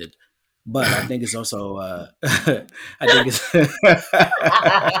intended. But I think it's also I think it's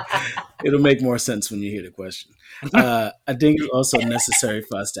it'll make more sense when you hear the question. I think it's also necessary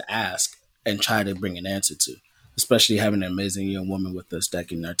for us to ask and try to bring an answer to, especially having an amazing young woman with us that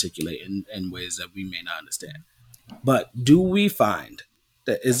can articulate in ways that we may not understand. But do we find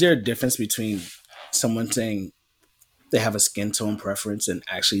that is there a difference between someone saying they have a skin tone preference and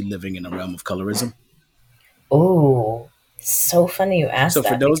actually living in a realm of colorism? Oh, so funny you asked So that.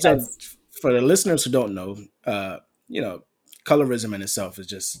 for those for the listeners who don't know, colorism in itself is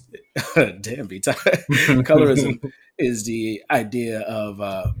just damn be colorism is the idea of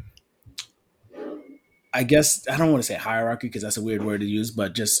I guess I don't want to say hierarchy because that's a weird word to use,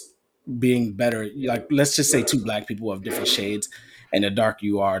 but just being better. Like let's just say two black people of different shades, and the darker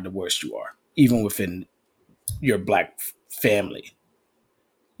you are, the worse you are, even within your black family.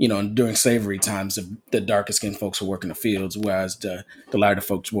 During slavery times, the darker skinned folks would work in the fields, whereas the lighter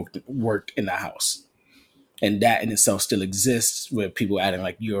folks worked in the house. And that in itself still exists with people adding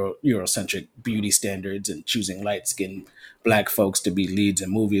like Eurocentric beauty standards and choosing light skinned black folks to be leads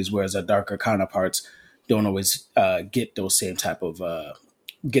in movies, whereas our darker counterparts don't always get that same type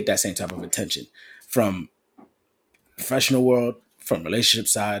of attention from professional world, from relationship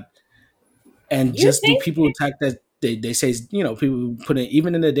side, and just do people attack that they say people put it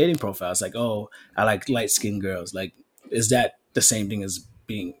even in their dating profiles like, oh, I like light skinned girls. Like, is that the same thing as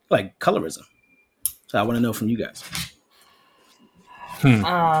being like colorism? So I want to know from you guys.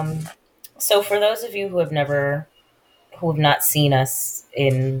 So for those of you who have not seen us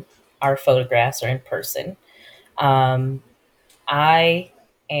in our photographs or in person, I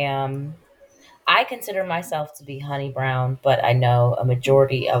consider myself to be honey brown, but I know a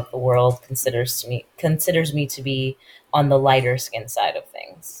majority of the world considers me to be on the lighter skin side of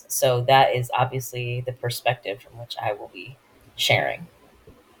things. So that is obviously the perspective from which I will be sharing.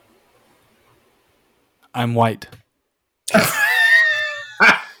 I'm white.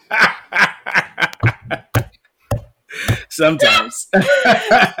 Sometimes.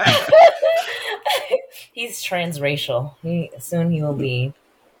 He's transracial. Soon he will be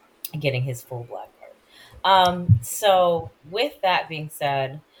getting his full black card. So with that being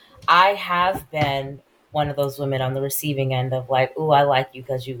said, I have been one of those women on the receiving end of like, ooh, I like you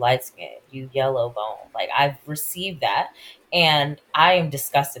because you light skin, you yellow bone. Like I've received that and I am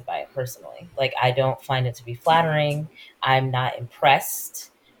disgusted by it personally. Like I don't find it to be flattering. I'm not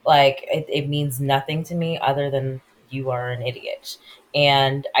impressed. Like it means nothing to me other than you are an idiot.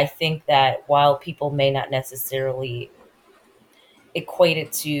 And I think that while people may not necessarily equate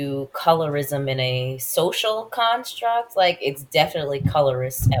it to colorism in a social construct, like it's definitely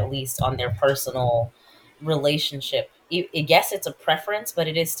colorist, at least on their personal relationship. Yes, it's a preference, but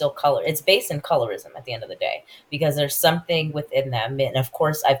it is still color. It's based in colorism at the end of the day, because there's something within them. And of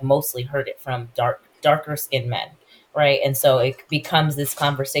course, I've mostly heard it from darker skinned men, right? And so it becomes this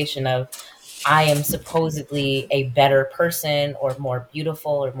conversation of, I am supposedly a better person or more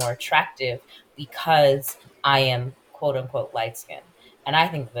beautiful or more attractive because I am quote unquote light skin. And I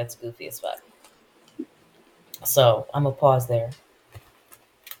think that's goofy as fuck. So I'm gonna pause there.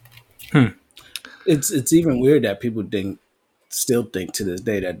 It's even weird that people still think to this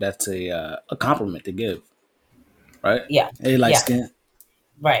day that that's a compliment to give, right? Yeah. Hey, light skin.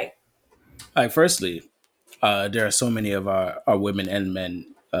 Right. Like, firstly, there are so many of our women and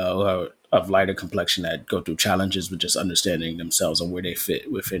men who are of lighter complexion that go through challenges with just understanding themselves and where they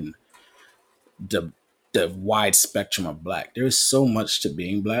fit within the wide spectrum of black. There is so much to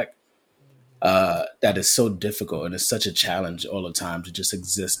being black that is so difficult, and it's such a challenge all the time to just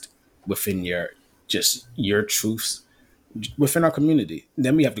exist within your truths within our community. And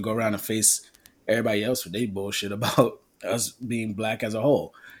then we have to go around and face everybody else with their bullshit about us being black as a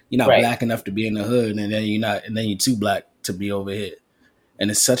whole. You're not black enough to be in the hood, and then you're too black to be over here. And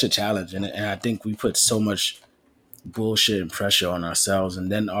it's such a challenge, and I think we put so much bullshit and pressure on ourselves,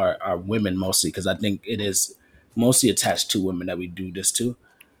 and then our women mostly, because I think it is mostly attached to women that we do this to,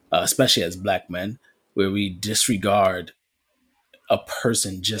 especially as black men, where we disregard a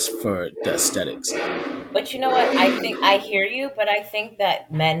person just for the aesthetics. But you know what? I think I hear you, but I think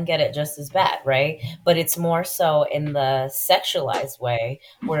that men get it just as bad, right? But it's more so in the sexualized way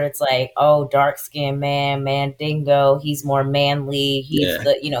where it's like, oh, dark skinned man, dingo, he's more manly, he's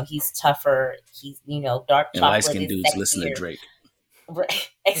Yeah. he's tougher, he's dark And light chocolate skinned is dudes listen to sexier. Drake. Right,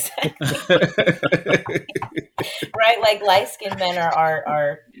 exactly. Right, like light skinned men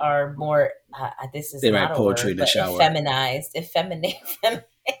are more. This is They not write a poetry word, in the but shower. effeminate.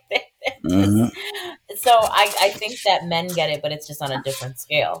 Mhm. So I think that men get it, but it's just on a different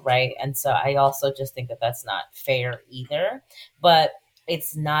scale, right? And so I also just think that that's not fair either. But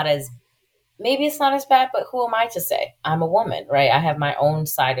it's not as maybe it's not as bad, but who am I to say? I'm a woman, right? I have my own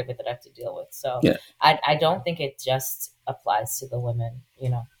side of it that I have to deal with. So Yeah. I don't think it just applies to the women,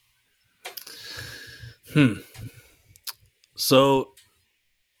 So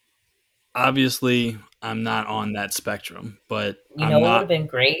obviously, I'm not on that spectrum, but what would have been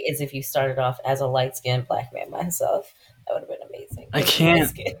great is if you started off as a light skinned black man myself. That would have been amazing. I can't.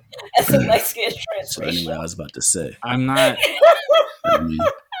 As a light skinned So anyway, I was about to say. I'm not. I mean,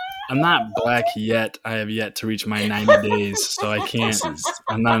 I'm not black yet. I have yet to reach my 90 days, so I can't.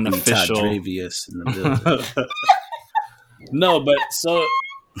 I'm not an official. Dravius in the building. No, but so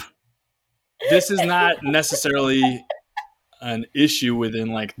this is not necessarily an issue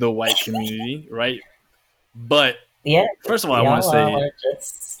within like the white community, right? But yeah, first of all, I want to say,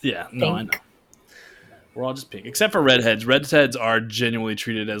 just I know. We're all just pink, except for redheads. Redheads are genuinely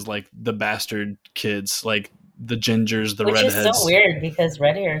treated as like the bastard kids, like the gingers, the redheads. Which is so weird because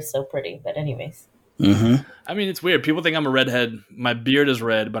red hair is so pretty. But anyways. Mm-hmm. I mean, it's weird. People think I'm a redhead. My beard is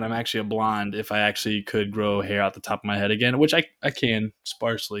red, but I'm actually a blonde if I actually could grow hair out the top of my head again, which I can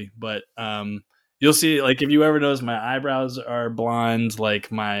sparsely. But you'll see, like, if you ever notice, my eyebrows are blonde,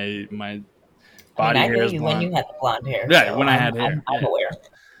 like my body hair is blonde. When you had the blonde hair. Yeah, so when I had hair. I'm aware.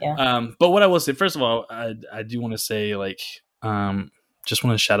 Yeah. But what I will say, first of all, I do want to say, like, just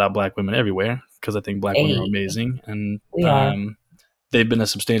want to shout out black women everywhere because I think black women are amazing, and we are. They've been a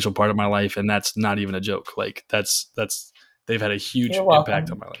substantial part of my life, and that's not even a joke. Like that's they've had a huge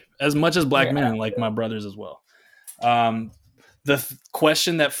impact on my life, as much as black men, like my brothers as well. The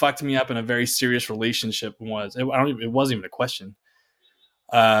question that fucked me up in a very serious relationship was it wasn't even a question.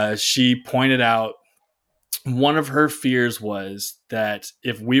 She pointed out one of her fears was that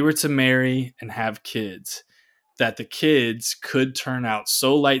if we were to marry and have kids, that the kids could turn out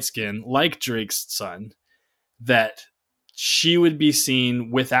so light-skinned, like Drake's son, that she would be seen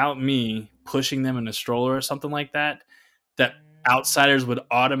without me pushing them in a stroller or something like that, that outsiders would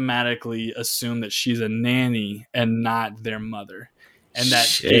automatically assume that she's a nanny and not their mother. And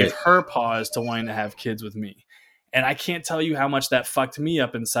that gave her pause to wanting to have kids with me. And I can't tell you how much that fucked me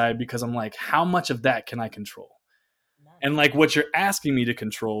up inside because I'm like, how much of that can I control? And like what you're asking me to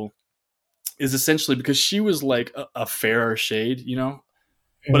control is essentially because she was like a fairer shade, you know?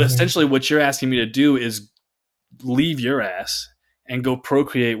 But essentially what you're asking me to do is leave your ass and go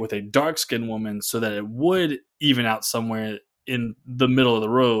procreate with a dark-skinned woman so that it would even out somewhere in the middle of the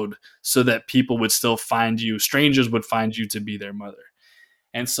road so that people would still find you, strangers would find you to be their mother.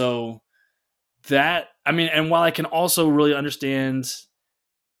 And so that, I mean, and while I can also really understand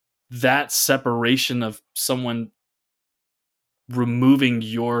that separation of someone removing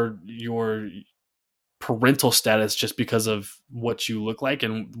your parental status just because of what you look like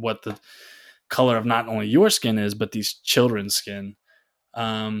and what the color of not only your skin is, but these children's skin.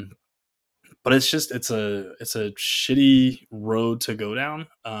 But it's a shitty road to go down.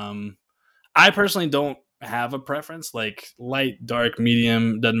 I personally don't have a preference, like light, dark,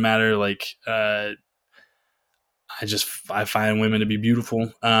 medium, doesn't matter. Like, I find women to be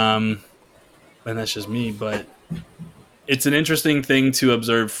beautiful. And that's just me, but it's an interesting thing to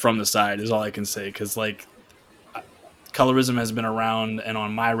observe from the side is all I can say. Cause like, colorism has been around and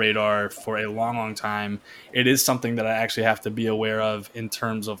on my radar for a long, long time. It is something that I actually have to be aware of in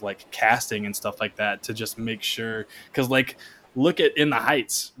terms of like casting and stuff like that to just make sure. Cause like, look at In the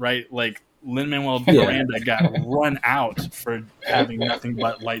Heights, right? Like Lin-Manuel Miranda got run out for having nothing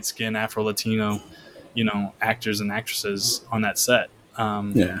but light skin Afro-Latino, actors and actresses on that set.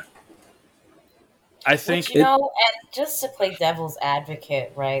 I think, and just to play devil's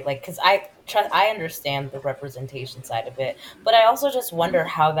advocate, right? Like, because I understand the representation side of it, but I also just wonder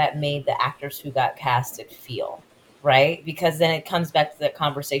how that made the actors who got casted feel, right? Because then it comes back to the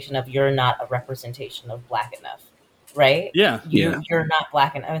conversation of you're not a representation of Black enough, right? Yeah, you're not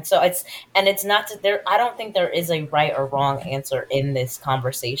Black enough, and so it's not that there. I don't think there is a right or wrong answer in this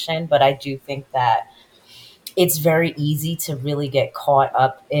conversation, but I do think that it's very easy to really get caught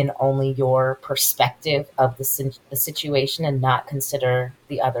up in only your perspective of the situation and not consider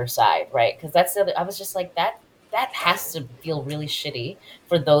the other side, right? Because that's the other, I was just like that has to feel really shitty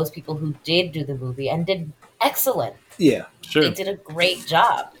for those people who did do the movie and did excellent. Yeah, sure. They did a great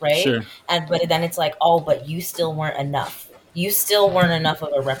job, right? Sure. And but then it's like, oh, but you still weren't enough. You still weren't enough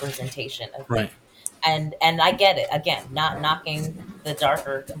of a representation of me. Right. And I get it. Again, not knocking the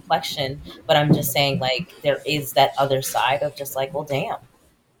darker complexion, but I'm just saying, like, there is that other side of just like, well, damn.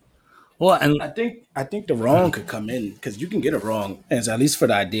 Well, and I think the wrong could come in because you can get it wrong, as at least for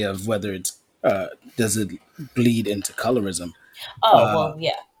the idea of whether it's does it bleed into colorism. Oh, well,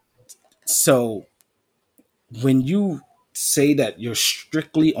 yeah. So when you say that you're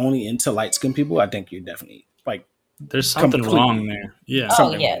strictly only into light skinned people, I think you're definitely like there's something wrong there. Yeah.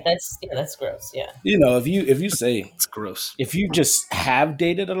 Oh yeah, that's gross. Yeah. You know, if you say it's gross, if you just have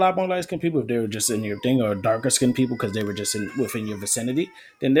dated a lot more light skinned people, if they were just in your thing, or darker skinned people because they were just within your vicinity,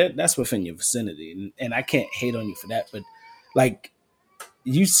 then that's within your vicinity, and I can't hate on you for that. But like,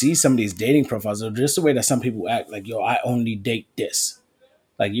 you see some of these dating profiles, or just the way that some people act, like, yo, I only date this.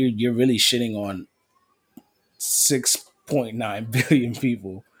 Like, you're really shitting on 6.9 billion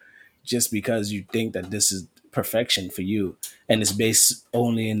people just because you think that this is perfection for you, and it's based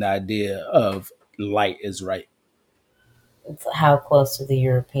only in the idea of light is right. It's how close to the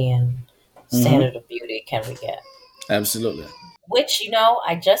European standard of beauty can we get? Absolutely. Which,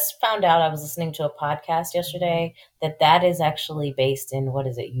 I just found out, I was listening to a podcast yesterday, that is actually based in, what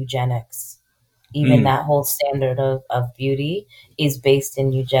is it, eugenics. Even that whole standard of beauty is based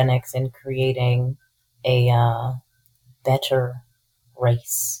in eugenics and creating a better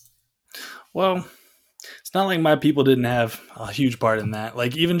race. Well, it's not like my people didn't have a huge part in that.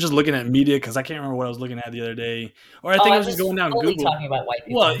 Like, even just looking at media, because I can't remember what I was looking at the other day, or I think I was just going down Google. Talking about white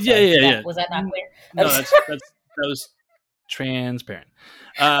people. Well, yeah. Was that not clear? No, that was transparent.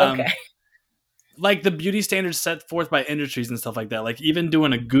 Okay. Like the beauty standards set forth by industries and stuff like that. Like, even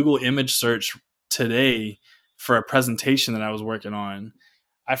doing a Google image search today for a presentation that I was working on,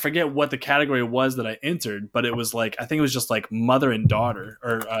 I forget what the category was that I entered, but it was like, I think it was just like mother and daughter,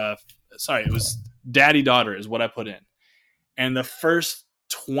 or it was daddy daughter is what I put in. And the first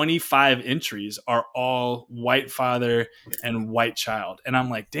 25 entries are all white father and white child. And I'm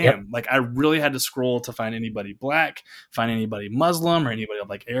like, damn, like I really had to scroll to find anybody black, find anybody Muslim, or anybody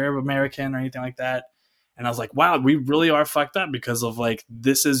like Arab American or anything like that. And I was like, wow, we really are fucked up because of like,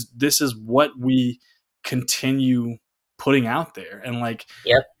 this is what we continue putting out there. And like,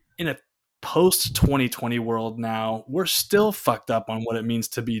 in a post 2020 world now, we're still fucked up on what it means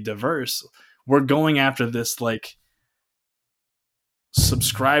to be diverse. We're going after this like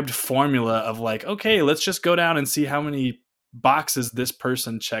subscribed formula of like, okay, let's just go down and see how many boxes this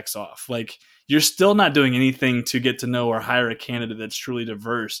person checks off. Like, you're still not doing anything to get to know or hire a candidate that's truly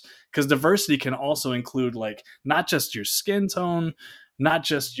diverse, because diversity can also include like not just your skin tone, not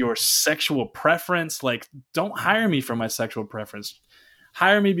just your sexual preference. Like, don't hire me for my sexual preference.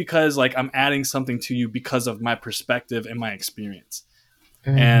 Hire me because like I'm adding something to you because of my perspective and my experience.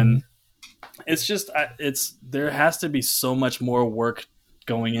 And it's just, there has to be so much more work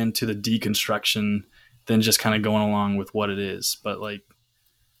going into the deconstruction than just kind of going along with what it is. But like,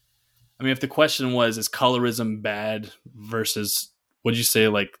 I mean, if the question was, is colorism bad versus, would you say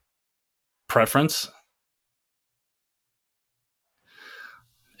like preference?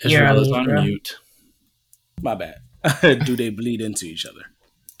 Israel on mute. My bad. Do they bleed into each other?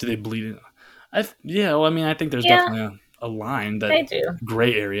 Do they bleed in? I think there's definitely a line, that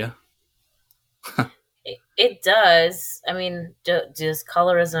gray area. It does. I mean, does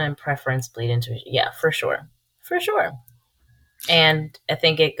colorism and preference bleed into it? Yeah, for sure. For sure. And I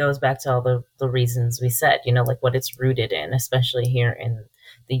think it goes back to all the reasons we said, like what it's rooted in, especially here in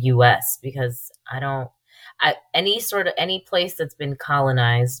the US, because any place that's been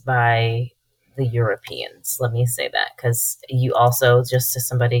colonized by the Europeans, let me say that, because you also, just as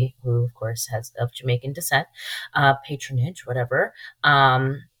somebody who of course has of Jamaican descent, patronage, whatever,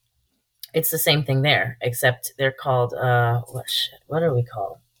 it's the same thing there, except they're called what are we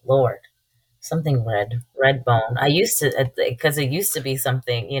called? Lord, something red bone. I used to, because it used to be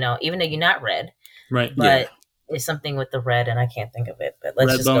something, even though you're not red, right? But it's something with the red, and I can't think of it. But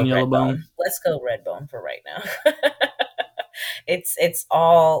let's just go red bone. Let's go red bone for right now. It's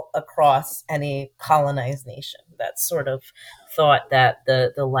all across any colonized nation. That sort of thought that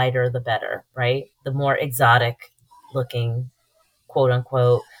the lighter the better, right? The more exotic looking, quote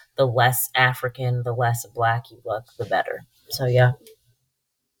unquote, the less African, the less black you look, the better. So yeah,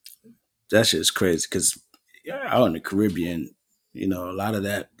 that shit's crazy because out in the Caribbean, You know, a lot of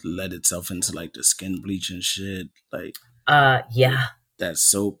that led itself into like the skin bleaching shit. Like, yeah. That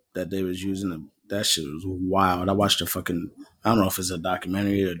soap that they was using, that shit was wild. I watched I don't know if it's a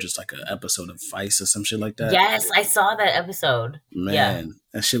documentary or just like an episode of Vice or some shit like that. Yes, I saw that episode. Man,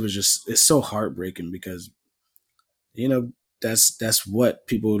 that shit was it's so heartbreaking because, you know, that's what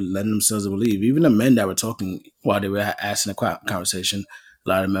people letting themselves believe. Even the men that were talking while they were asking the conversation, a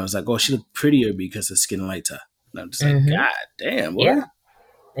lot of men was like, "Oh, she looked prettier because her skin lighter." And I'm just like, God damn, what? Yeah,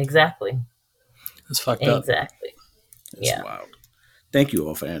 exactly. It's fucked up. Exactly. It's wild. Thank you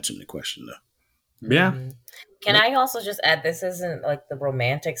all for answering the question, though. Yeah. Can I also just add, this isn't like the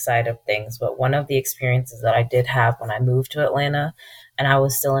romantic side of things, but one of the experiences that I did have when I moved to Atlanta and I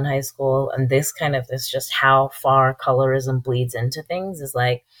was still in high school, and this just how far colorism bleeds into things is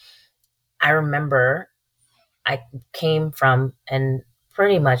like, I remember I came from an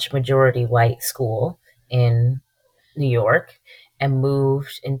pretty much majority white school in New York and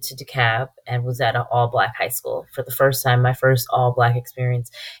moved into DeKalb and was at an all-black high school for the first time, my first all-black experience.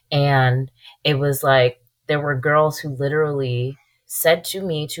 And it was like, there were girls who literally said to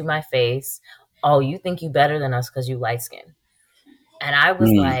me, to my face, "Oh, you think you better than us because you light skin." And I was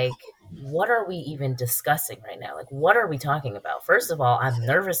like, what are we even discussing right now? Like, what are we talking about? First of all, I'm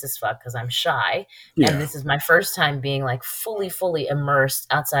nervous as fuck because I'm shy. Yeah. And this is my first time being like fully immersed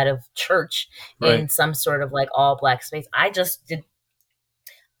outside of church in some sort of like all black space.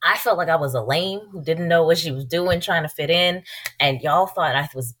 I felt like I was a lame who didn't know what she was doing, trying to fit in. And y'all thought I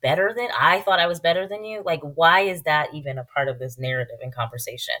was better than you. Like, why is that even a part of this narrative and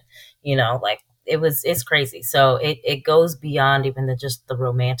conversation? You know, like, it's crazy. So it goes beyond even just the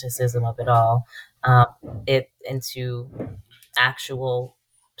romanticism of it all, into actual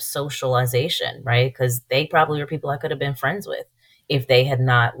socialization, right? Because they probably were people I could have been friends with if they had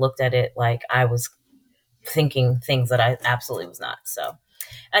not looked at it like I was thinking things that I absolutely was not. So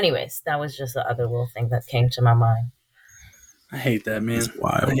anyways, that was just the other little thing that came to my mind. I hate that, man.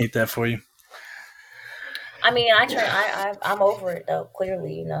 I hate that for you. I mean, I'm over it though.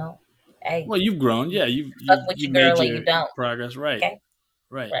 Clearly, you know. Hey, well, you've grown. Yeah, you made your progress. Right. Okay.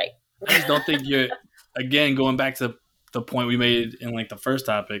 Right. I just don't think you're. Again, going back to the point we made in like the first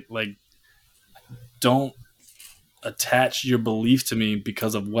topic, like, don't attach your belief to me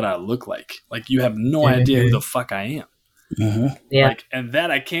because of what I look like. Like, you have no idea who the fuck I am. Mm-hmm. Yeah. Like, and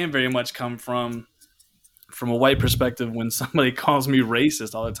that I can very much come from a white perspective when somebody calls me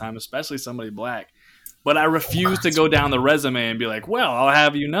racist all the time, especially somebody black. But I refuse to go down the resume and be like, well, I'll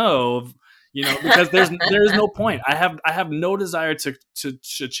have you know, because there is no point. I have no desire to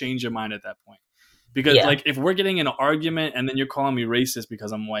change your mind at that point. Because like, if we're getting in an argument and then you're calling me racist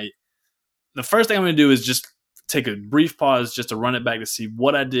because I'm white, the first thing I'm going to do is just take a brief pause just to run it back to see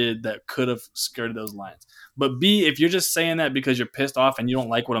what I did that could have skirted those lines. But B, if you're just saying that because you're pissed off and you don't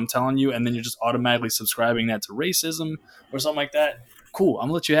like what I'm telling you, and then you're just automatically subscribing that to racism or something like that, cool, I'm going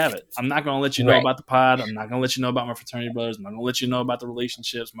to let you have it. I'm not going to let you know about the pod. I'm not going to let you know about my fraternity brothers. I'm not going to let you know about the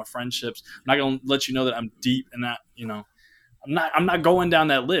relationships, my friendships. I'm not going to let you know that I'm deep in that, I'm not going down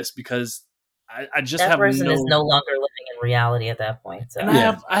that list because I just that have person is no longer living in reality at that point. So. And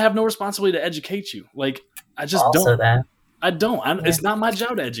I have no responsibility to educate you. Like, I just also don't. I don't. It's not my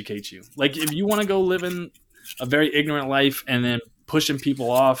job to educate you. Like, if you want to go living a very ignorant life and then pushing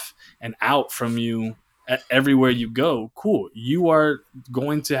people off and out from you everywhere you go, cool. You are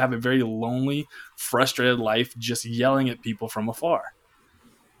going to have a very lonely, frustrated life just yelling at people from afar.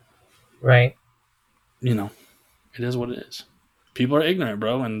 Right. It is what it is. People are ignorant,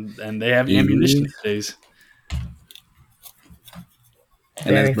 bro, and they have ammunition these days.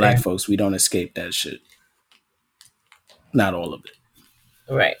 And as black folks, we don't escape that shit. Not all of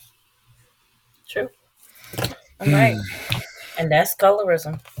it. Right. True. All right. And that's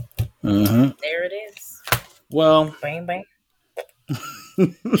colorism. Mm-hmm. There it is. Well. Bang, bang.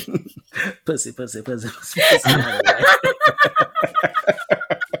 Pussy. That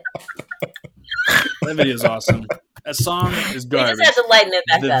video is awesome. That song is garbage. You just had to lighten it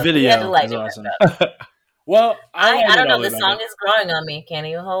back up. The video is awesome. Well, I don't know. The song is growing on me. Can't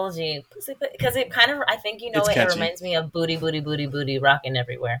even hold you. Because it kind of, I think, it reminds me of booty, booty, booty, booty, rocking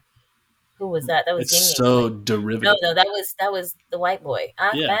everywhere. Who was that? That was It's Ying so derivative. No, that was the white boy.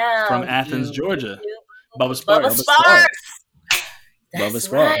 From Athens, Georgia. Bubba Sparks. That's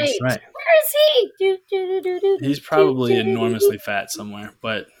right. That's right. Where is he? He's probably enormously fat somewhere,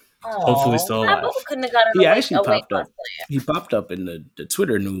 but hopefully still alive. He actually popped up. He popped up in the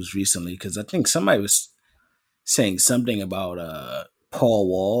Twitter news recently because I think somebody was saying something about Paul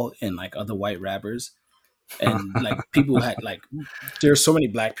Wall and like other white rappers. And like people had like, there's so many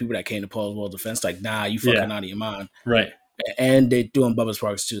black people that came to Paul Wall's defense, like, nah, you fucking out of your mind. Right. and they're doing Bubba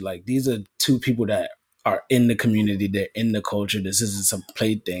Sparks too. Like these are two people that are in the community, they're in the culture. This isn't some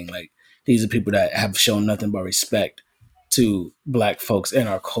plaything. Like these are people that have shown nothing but respect to Black folks in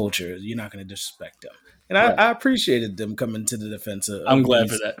our culture. You're not going to disrespect them, and I appreciated them coming to the defense of. I'm glad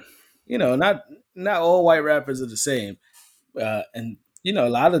for that. You know, not all white rappers are the same, and you know, a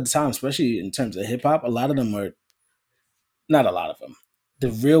lot of the time, especially in terms of hip hop, a lot of them are not a lot of them. The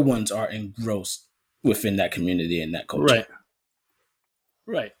real ones are engrossed within that community and that culture.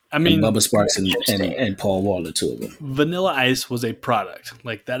 Right. I mean, and Bubba Sparks and Paul Wall, the two of them. Vanilla Ice was a product.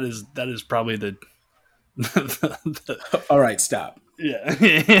 Like that is probably the All right, stop. Yeah.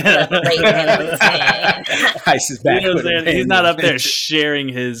 Ice is back. You know, he's not up there sharing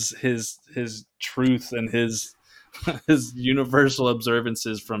his truth and his universal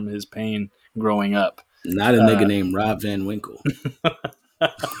observances from his pain growing up. Not a nigga named Rob Van Winkle.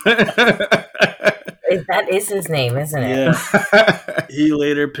 That is his name, isn't it? Yeah. He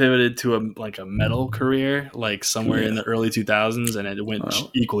later pivoted to a metal career, like somewhere in the early 2000s, and it went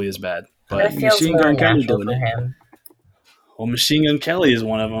equally as bad. But Machine Gun Kelly doing it. Him. Well, Machine Gun Kelly is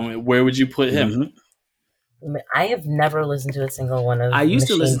one of them. Where would you put him? Mm-hmm. I have never listened to a single one of. I used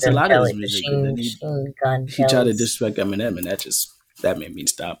to listen to a lot of his music. He tried to disrespect Eminem, and that made me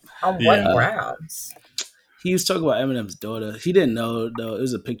stop. On what grounds? He was talking about Eminem's daughter. He didn't know, though. It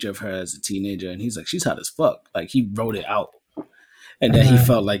was a picture of her as a teenager, and he's like, she's hot as fuck. Like, he wrote it out. And then he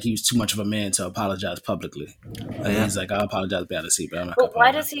felt like he was too much of a man to apologize publicly. And he's like, I apologize behind the seat, but I'm not going to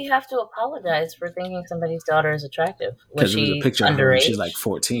apologize. Why does he have to apologize for thinking somebody's daughter is attractive? Because it was a picture of her when she's like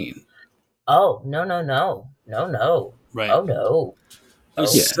 14. Oh, no. Right. Oh, no.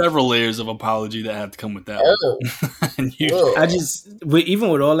 There's several layers of apology that have to come with that. Even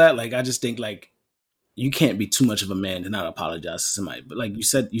with all that, like, I just think, like, you can't be too much of a man to not apologize to somebody. But like you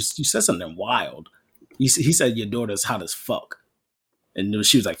said something wild. He said your daughter's hot as fuck, and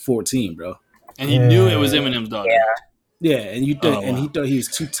she was like 14, bro. And he knew it was Eminem's daughter. Yeah, and he thought he was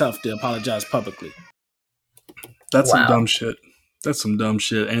too tough to apologize publicly. That's some dumb shit. That's some dumb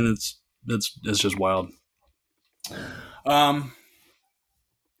shit, and it's just wild. All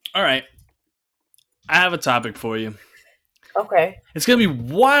right, I have a topic for you. Okay, it's gonna be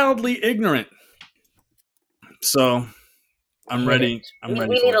wildly ignorant. So, I'm ready. We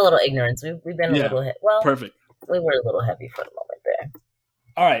need a little ignorance. We've been a little perfect. We were a little heavy for the moment there.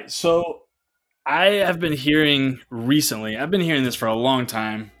 All right, so I have been hearing recently. I've been hearing this for a long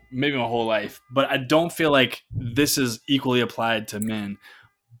time, maybe my whole life, but I don't feel like this is equally applied to men.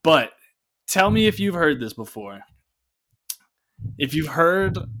 But tell me if you've heard this before. If you've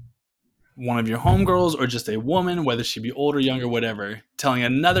heard one of your homegirls or just a woman, whether she be older, younger, whatever, telling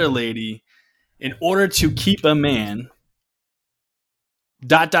another lady, in order to keep a man, ...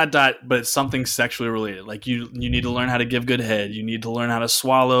 but it's something sexually related. Like you need to learn how to give good head. You need to learn how to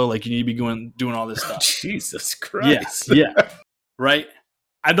swallow. Like you need to be doing all this stuff. Jesus Christ. Yeah. Right.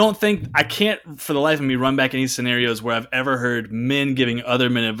 I can't for the life of me run back any scenarios where I've ever heard men giving other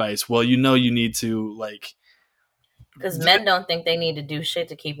men advice. Well, you need to like. Because men don't think they need to do shit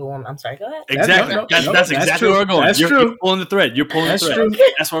to keep a woman. I'm sorry, go ahead. Exactly. That's exactly where we're going. That's true. You're pulling the thread. True.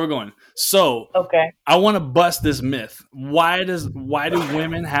 That's where we're going. So, I want to bust this myth. Why do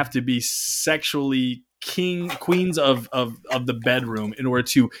women have to be sexually queens of the bedroom in order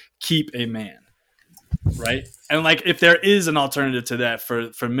to keep a man? Right? And like if there is an alternative to that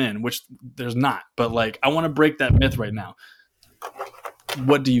for men, which there's not, but like I want to break that myth right now.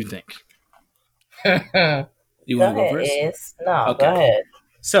 What do you think? You want to go first? Go ahead.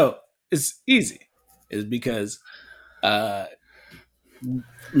 So it's easy. It's because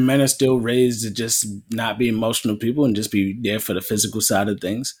men are still raised to just not be emotional people and just be there for the physical side of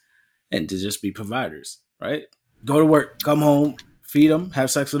things and to just be providers, right? Go to work, come home, feed them, have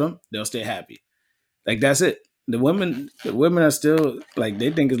sex with them, they'll stay happy. Like that's it. The women are still like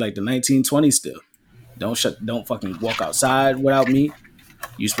they think it's like the 1920s still. Don't fucking walk outside without me.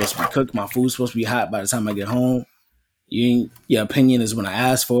 You supposed to be cooked. My food's supposed to be hot by the time I get home. Your opinion is when I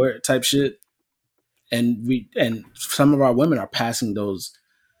ask for it, type shit. And some of our women are passing those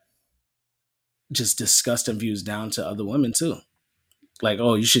just disgusting views down to other women too. Like,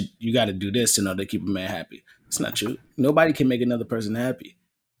 oh, you got to do this in order to keep a man happy. It's not true. Nobody can make another person happy.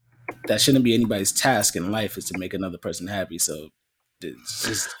 That shouldn't be anybody's task in life is to make another person happy. So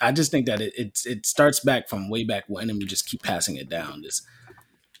I just think that it starts back from way back when, and we just keep passing it down.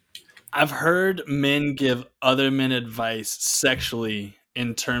 I've heard men give other men advice sexually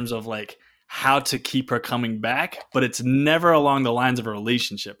in terms of like how to keep her coming back, but it's never along the lines of a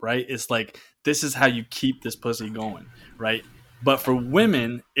relationship, right? It's like, this is how you keep this pussy going, right? But for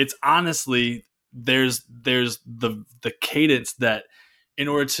women, it's honestly there's the cadence that in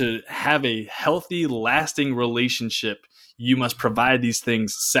order to have a healthy, lasting relationship, you must provide these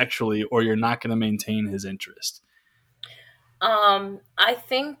things sexually, or you're not going to maintain his interest. I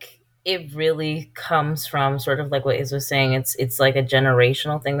think it really comes from sort of like what Iz was saying. It's like a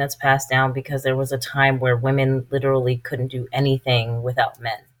generational thing that's passed down, because there was a time where women literally couldn't do anything without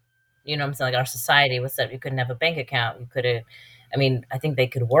men. You know what I'm saying? Like, our society was set. You couldn't have a bank account. You couldn't. I mean, I think they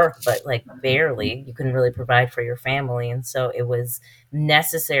could work, but like barely. You couldn't really provide for your family, and so it was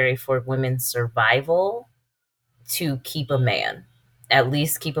necessary for women's survival to keep a man. At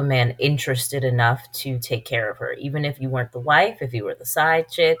least keep a man interested enough to take care of her. Even if you weren't the wife, if you were the side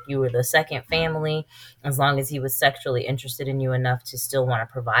chick, you were the second family, as long as he was sexually interested in you enough to still want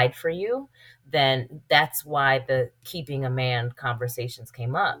to provide for you, then that's why the keeping a man conversations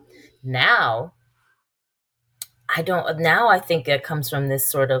came up. Now I think it comes from this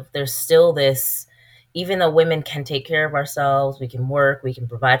sort of, there's still this, even though women can take care of ourselves, we can work, we can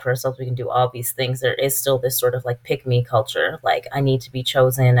provide for ourselves, we can do all these things, there is still this sort of like pick me culture. Like, I need to be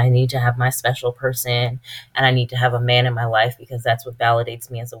chosen, I need to have my special person, and I need to have a man in my life because that's what validates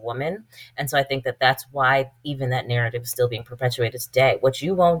me as a woman. And so I think that that's why even that narrative is still being perpetuated today. What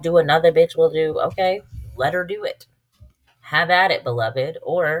you won't do, another bitch will do. Okay, let her do it. Have at it, beloved.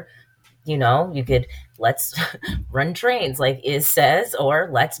 Or, you know, you could, let's run trains like Iz says, or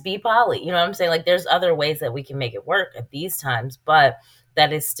let's be poly. You know what I'm saying? Like, there's other ways that we can make it work at these times, but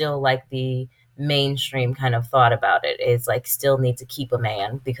that is still like the mainstream kind of thought about it, is like, still need to keep a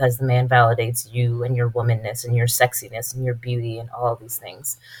man because the man validates you and your womanness and your sexiness and your beauty and all these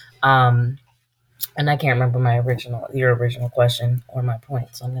things. And I can't remember your original question or my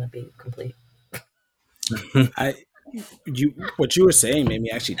point, so I'm going to be complete. What you were saying made me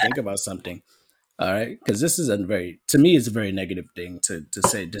actually think about something. All right, because this is to me, it's a very negative thing to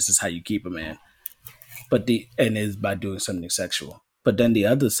say this is how you keep a man, and is by doing something sexual. But then the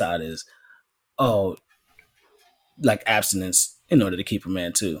other side is, like abstinence in order to keep a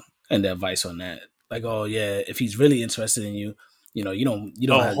man too, and the advice on that, like, oh yeah, if he's really interested in you, you don't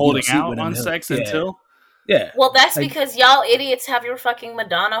have, holding out on sex until. Yeah. Well, that's like, because y'all idiots have your fucking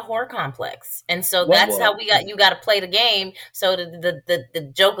Madonna whore complex. And so that's how you got to play the game. So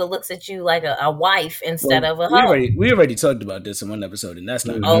the Joker looks at you like a wife instead of a hoe. We already talked about this in one episode, and that's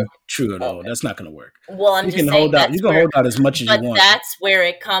not true at all. That's not going to work. Well, I'm you just can saying hold out. You can hold out as much as you want. That's where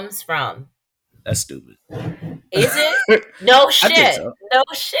it comes from. That's stupid. Is it? No shit. I think so. No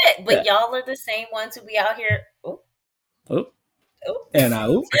shit. But y'all are the same ones who be out here. Oh. And I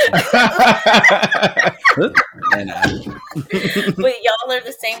But y'all are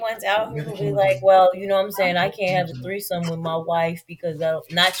the same ones out here who be like, well, you know what I'm saying, I can't have a threesome with my wife because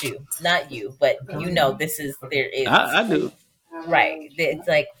not you, but you know, there is. I do. Right. It's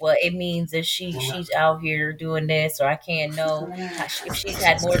like, well, it means if she's out here doing this, or I can't know if she's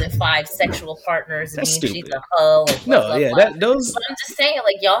had more than 5 sexual partners, it means she's a hoe. Those. But I'm just saying,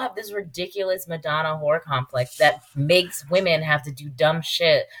 like, y'all have this ridiculous Madonna whore complex that makes women have to do dumb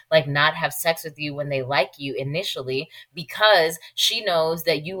shit, like not have sex with you when they like you initially, because she knows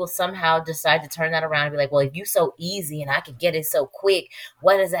that you will somehow decide to turn that around and be like, well, if you so easy and I could get it so quick,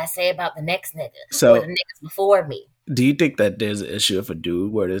 what does that say about the next nigga or the niggas before me? Do you think that there's an issue if a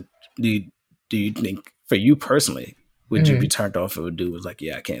dude do you think, for you personally, would you be turned off if a dude was like,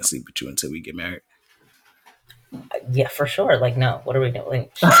 yeah, I can't sleep with you until we get married? Yeah, for sure. Like, no, what are we doing?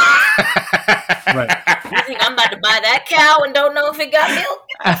 Right. You think I'm about to buy that cow and don't know if it got milk?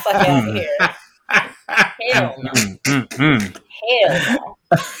 Get the fuck out of here. Hell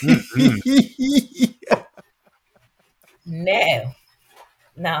no. No.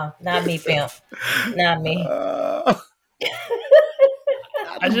 No, not me, pimp. Not me. I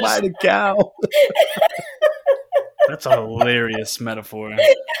just buy the cow. That's a hilarious metaphor.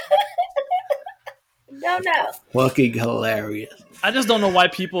 No. Fucking hilarious. I just don't know why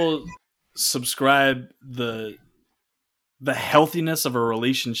people subscribe the healthiness of a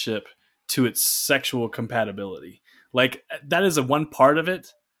relationship to its sexual compatibility. Like, that is one part of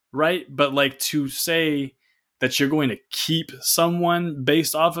it, right? But like, to say that you're going to keep someone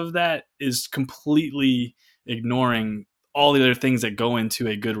based off of that is completely ignoring all the other things that go into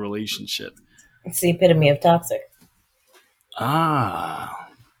a good relationship. It's the epitome of toxic. Ah,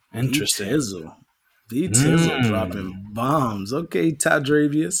 interesting. V Tizzle dropping bombs. Okay,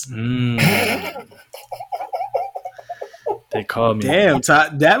 Todravius. They call me. Damn,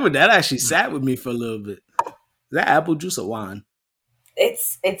 Todd, that actually sat with me for a little bit. Is that apple juice or wine?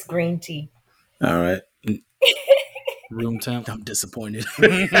 It's green tea. All right. Room temp. I'm disappointed.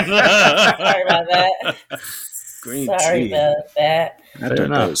 Sorry about that. Green Sorry tea. about that. I thought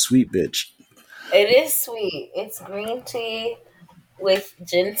that was sweet, bitch. It is sweet. It's green tea with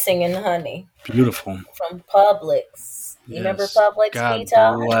ginseng and honey. Beautiful. From Publix. You remember Publix, God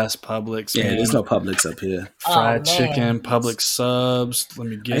Vito? bless Publix. Yeah, man. there's no Publix up here. Fried chicken, Publix subs. Let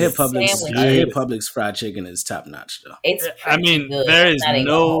me get I hear it. Publix fried chicken is top notch though. It's I mean, good. there is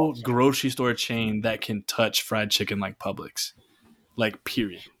no grocery store chain that can touch fried chicken like Publix. Like,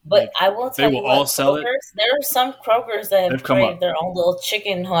 period. But like, I will tell you, all sell it. There are some Krogers that have created their own little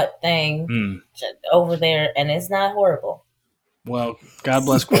chicken hut thing over there, and it's not horrible. Well, God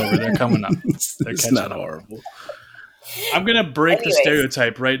bless Kroger. They're coming up. It's not horrible. I'm going to break the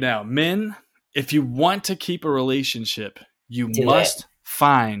stereotype right now. Men, if you want to keep a relationship, you must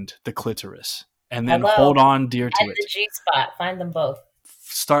find the clitoris and then hold on dear to it. And the G-spot. Find them both.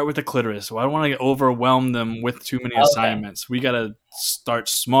 Start with the clitoris. Well, I don't want to overwhelm them with too many assignments. We got to start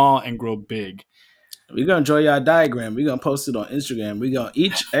small and grow big. We're going to draw y'all a diagram. We're going to post it on Instagram.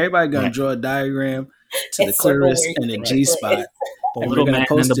 Everybody going to draw a diagram to the clitoris and the G-spot. And we're going to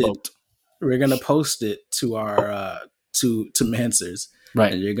post it. We're going to post it to our to Mansers.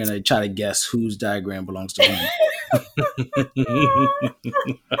 Right. And you're going to try to guess whose diagram belongs to whom.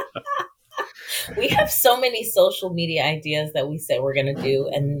 We have so many social media ideas that we said we're going to do,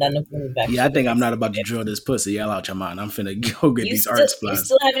 and none of them have I think I'm not about to drill this pussy. Y'all out your mind. I'm finna go get these art supplies. You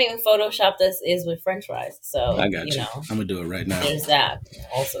still haven't even photoshopped us is with french fries. So, I got you. I'm going to do it right now. There's that.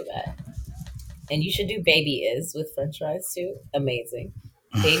 Also that. And you should do baby is with french fries too. Amazing.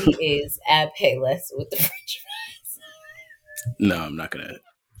 Baby is add Payless with the french fries. No, I'm not going to.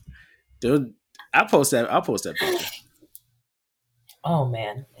 Dude, I'll post that picture. Oh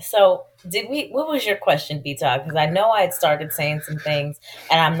man! So what was your question, B-Talk? Because I know I had started saying some things,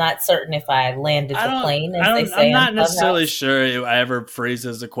 and I'm not certain if I landed the plane. I'm not necessarily sure if I ever phrased it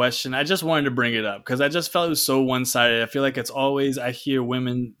as a question. I just wanted to bring it up because I just felt it was so one-sided. I feel like it's always I hear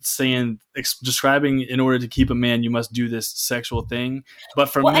women describing in order to keep a man, you must do this sexual thing. But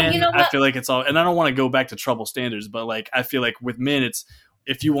for men, I feel like it's all. And I don't want to go back to trouble standards, but like I feel like with men, it's.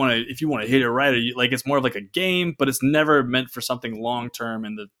 If you want to hit it right, like it's more of like a game, but it's never meant for something long term,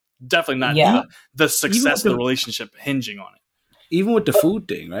 and definitely not the success of the relationship hinging on it. Even with the food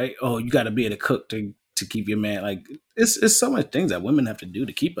thing, right? Oh, you got to be able to cook to keep your man. Like it's so much things that women have to do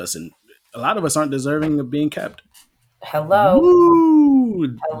to keep us, and a lot of us aren't deserving of being kept. Hello,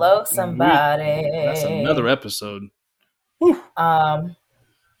 Woo. Hello, somebody. That's another episode. Woo.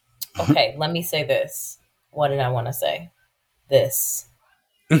 Okay, let me say this. What did I want to say? This.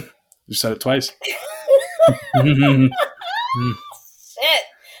 You said it twice. Shit.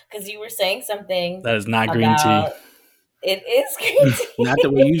 Because you were saying something. That is not green tea. It is green tea. Not the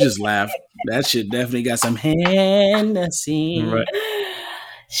way you just laughed. That shit definitely got some Hennessy. Right.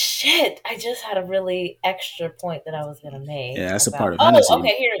 Shit. I just had a really extra point that I was going to make. Yeah, that's a part of Hennessy. Oh,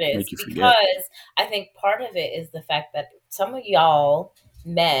 okay. Here it is. Because I think part of it is the fact that some of y'all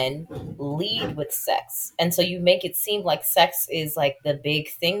men lead with sex, and so you make it seem like sex is like the big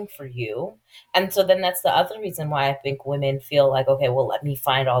thing for you, and so then that's the other reason why I think women feel like, okay, well, let me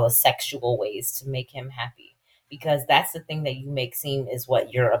find all the sexual ways to make him happy, because that's the thing that you make seem is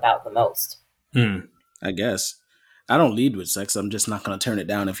what you're about the most. I guess I don't lead with sex. I'm just not going to turn it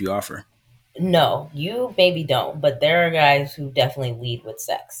down if you offer. No, you maybe don't, but there are guys who definitely lead with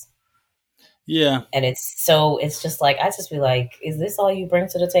sex. Yeah. And it's just like, I just be like, is this all you bring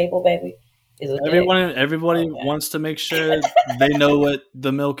to the table, baby? Is it everybody wants to make sure they know what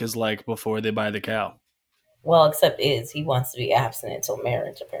the milk is like before they buy the cow. Well, except he wants to be abstinent until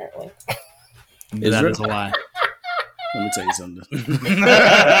marriage, apparently. That is a lie. Let me tell you something.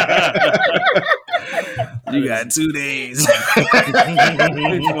 You got 2 days before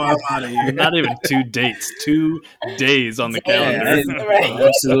I'm out of here. Not even 2 dates. 2 days on the calendar. Right.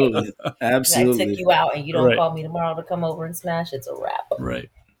 Absolutely. I took you out and you don't call me tomorrow to come over and smash. It's a wrap. Right.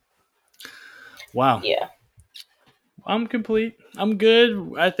 Wow. Yeah. I'm complete. I'm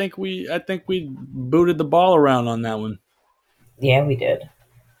good. I think we booted the ball around on that one. Yeah, we did.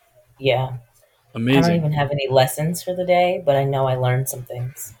 Yeah. Amazing. I don't even have any lessons for the day, but I know I learned some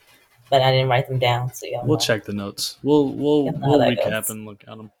things. But I didn't write them down, so we'll check the notes. We'll recap and look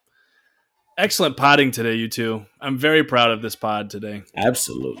at them. Excellent podding today, you two. I'm very proud of this pod today.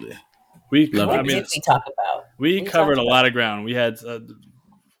 Absolutely. What did we talk about? We covered a lot of ground. We had a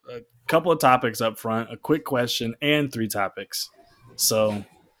couple of topics up front, a quick question, and 3 topics. So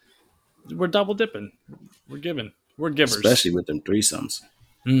we're double dipping. We're giving. We're givers, especially with them threesomes.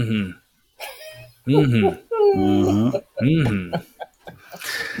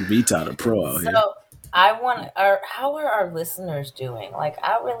 Vita the pro out here. So how are our listeners doing? Like,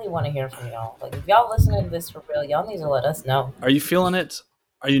 I really want to hear from y'all. Like, if y'all listening to this for real, y'all need to let us know. Are you feeling it?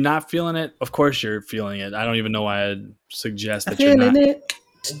 Are you not feeling it? Of course you're feeling it. I don't even know why I'd suggest that you're not. It.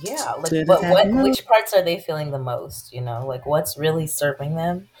 Yeah, like which parts are they feeling the most? You know, like what's really serving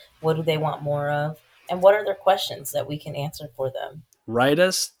them? What do they want more of? And what are their questions that we can answer for them? Write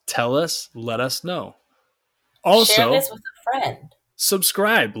us, tell us, let us know. Also, share this with a friend.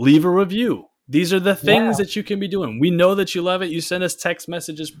 Subscribe, leave a review. These are the things that you can be doing. We know that you love it. You send us text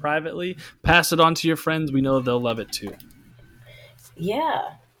messages privately. Pass it on to your friends. We know they'll love it too.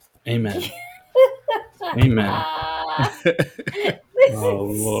 Yeah. Amen. Amen.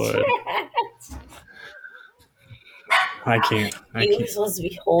 Oh, Lord. I can't. You were supposed to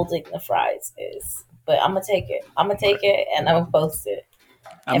be holding the fries, but I'm going to take it. I'm going to take it and I'm going to post it.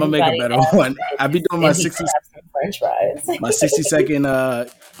 I'm going to make a better one. I'll be doing my 60 French fries. My 60-second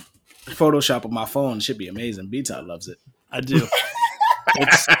Photoshop on my phone should be amazing. B-Todd loves it. I do.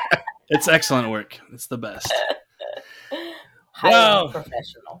 It's excellent work. It's the best. Highly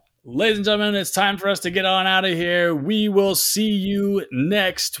professional. Ladies and gentlemen, it's time for us to get on out of here. We will see you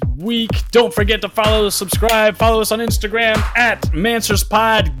next week. Don't forget to subscribe, follow us on Instagram at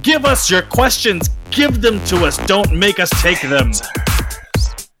MancersPod. Give us your questions. Give them to us. Don't make us take them.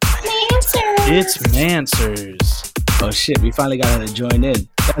 It's Mancers. Oh shit, we finally got her to join in.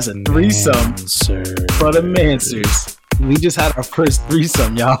 That's a threesome for the Mancers. We just had our first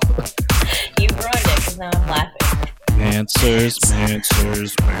threesome, y'all. You ruined it because now I'm laughing. Mancers.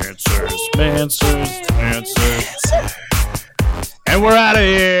 And we're out of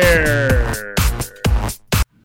here.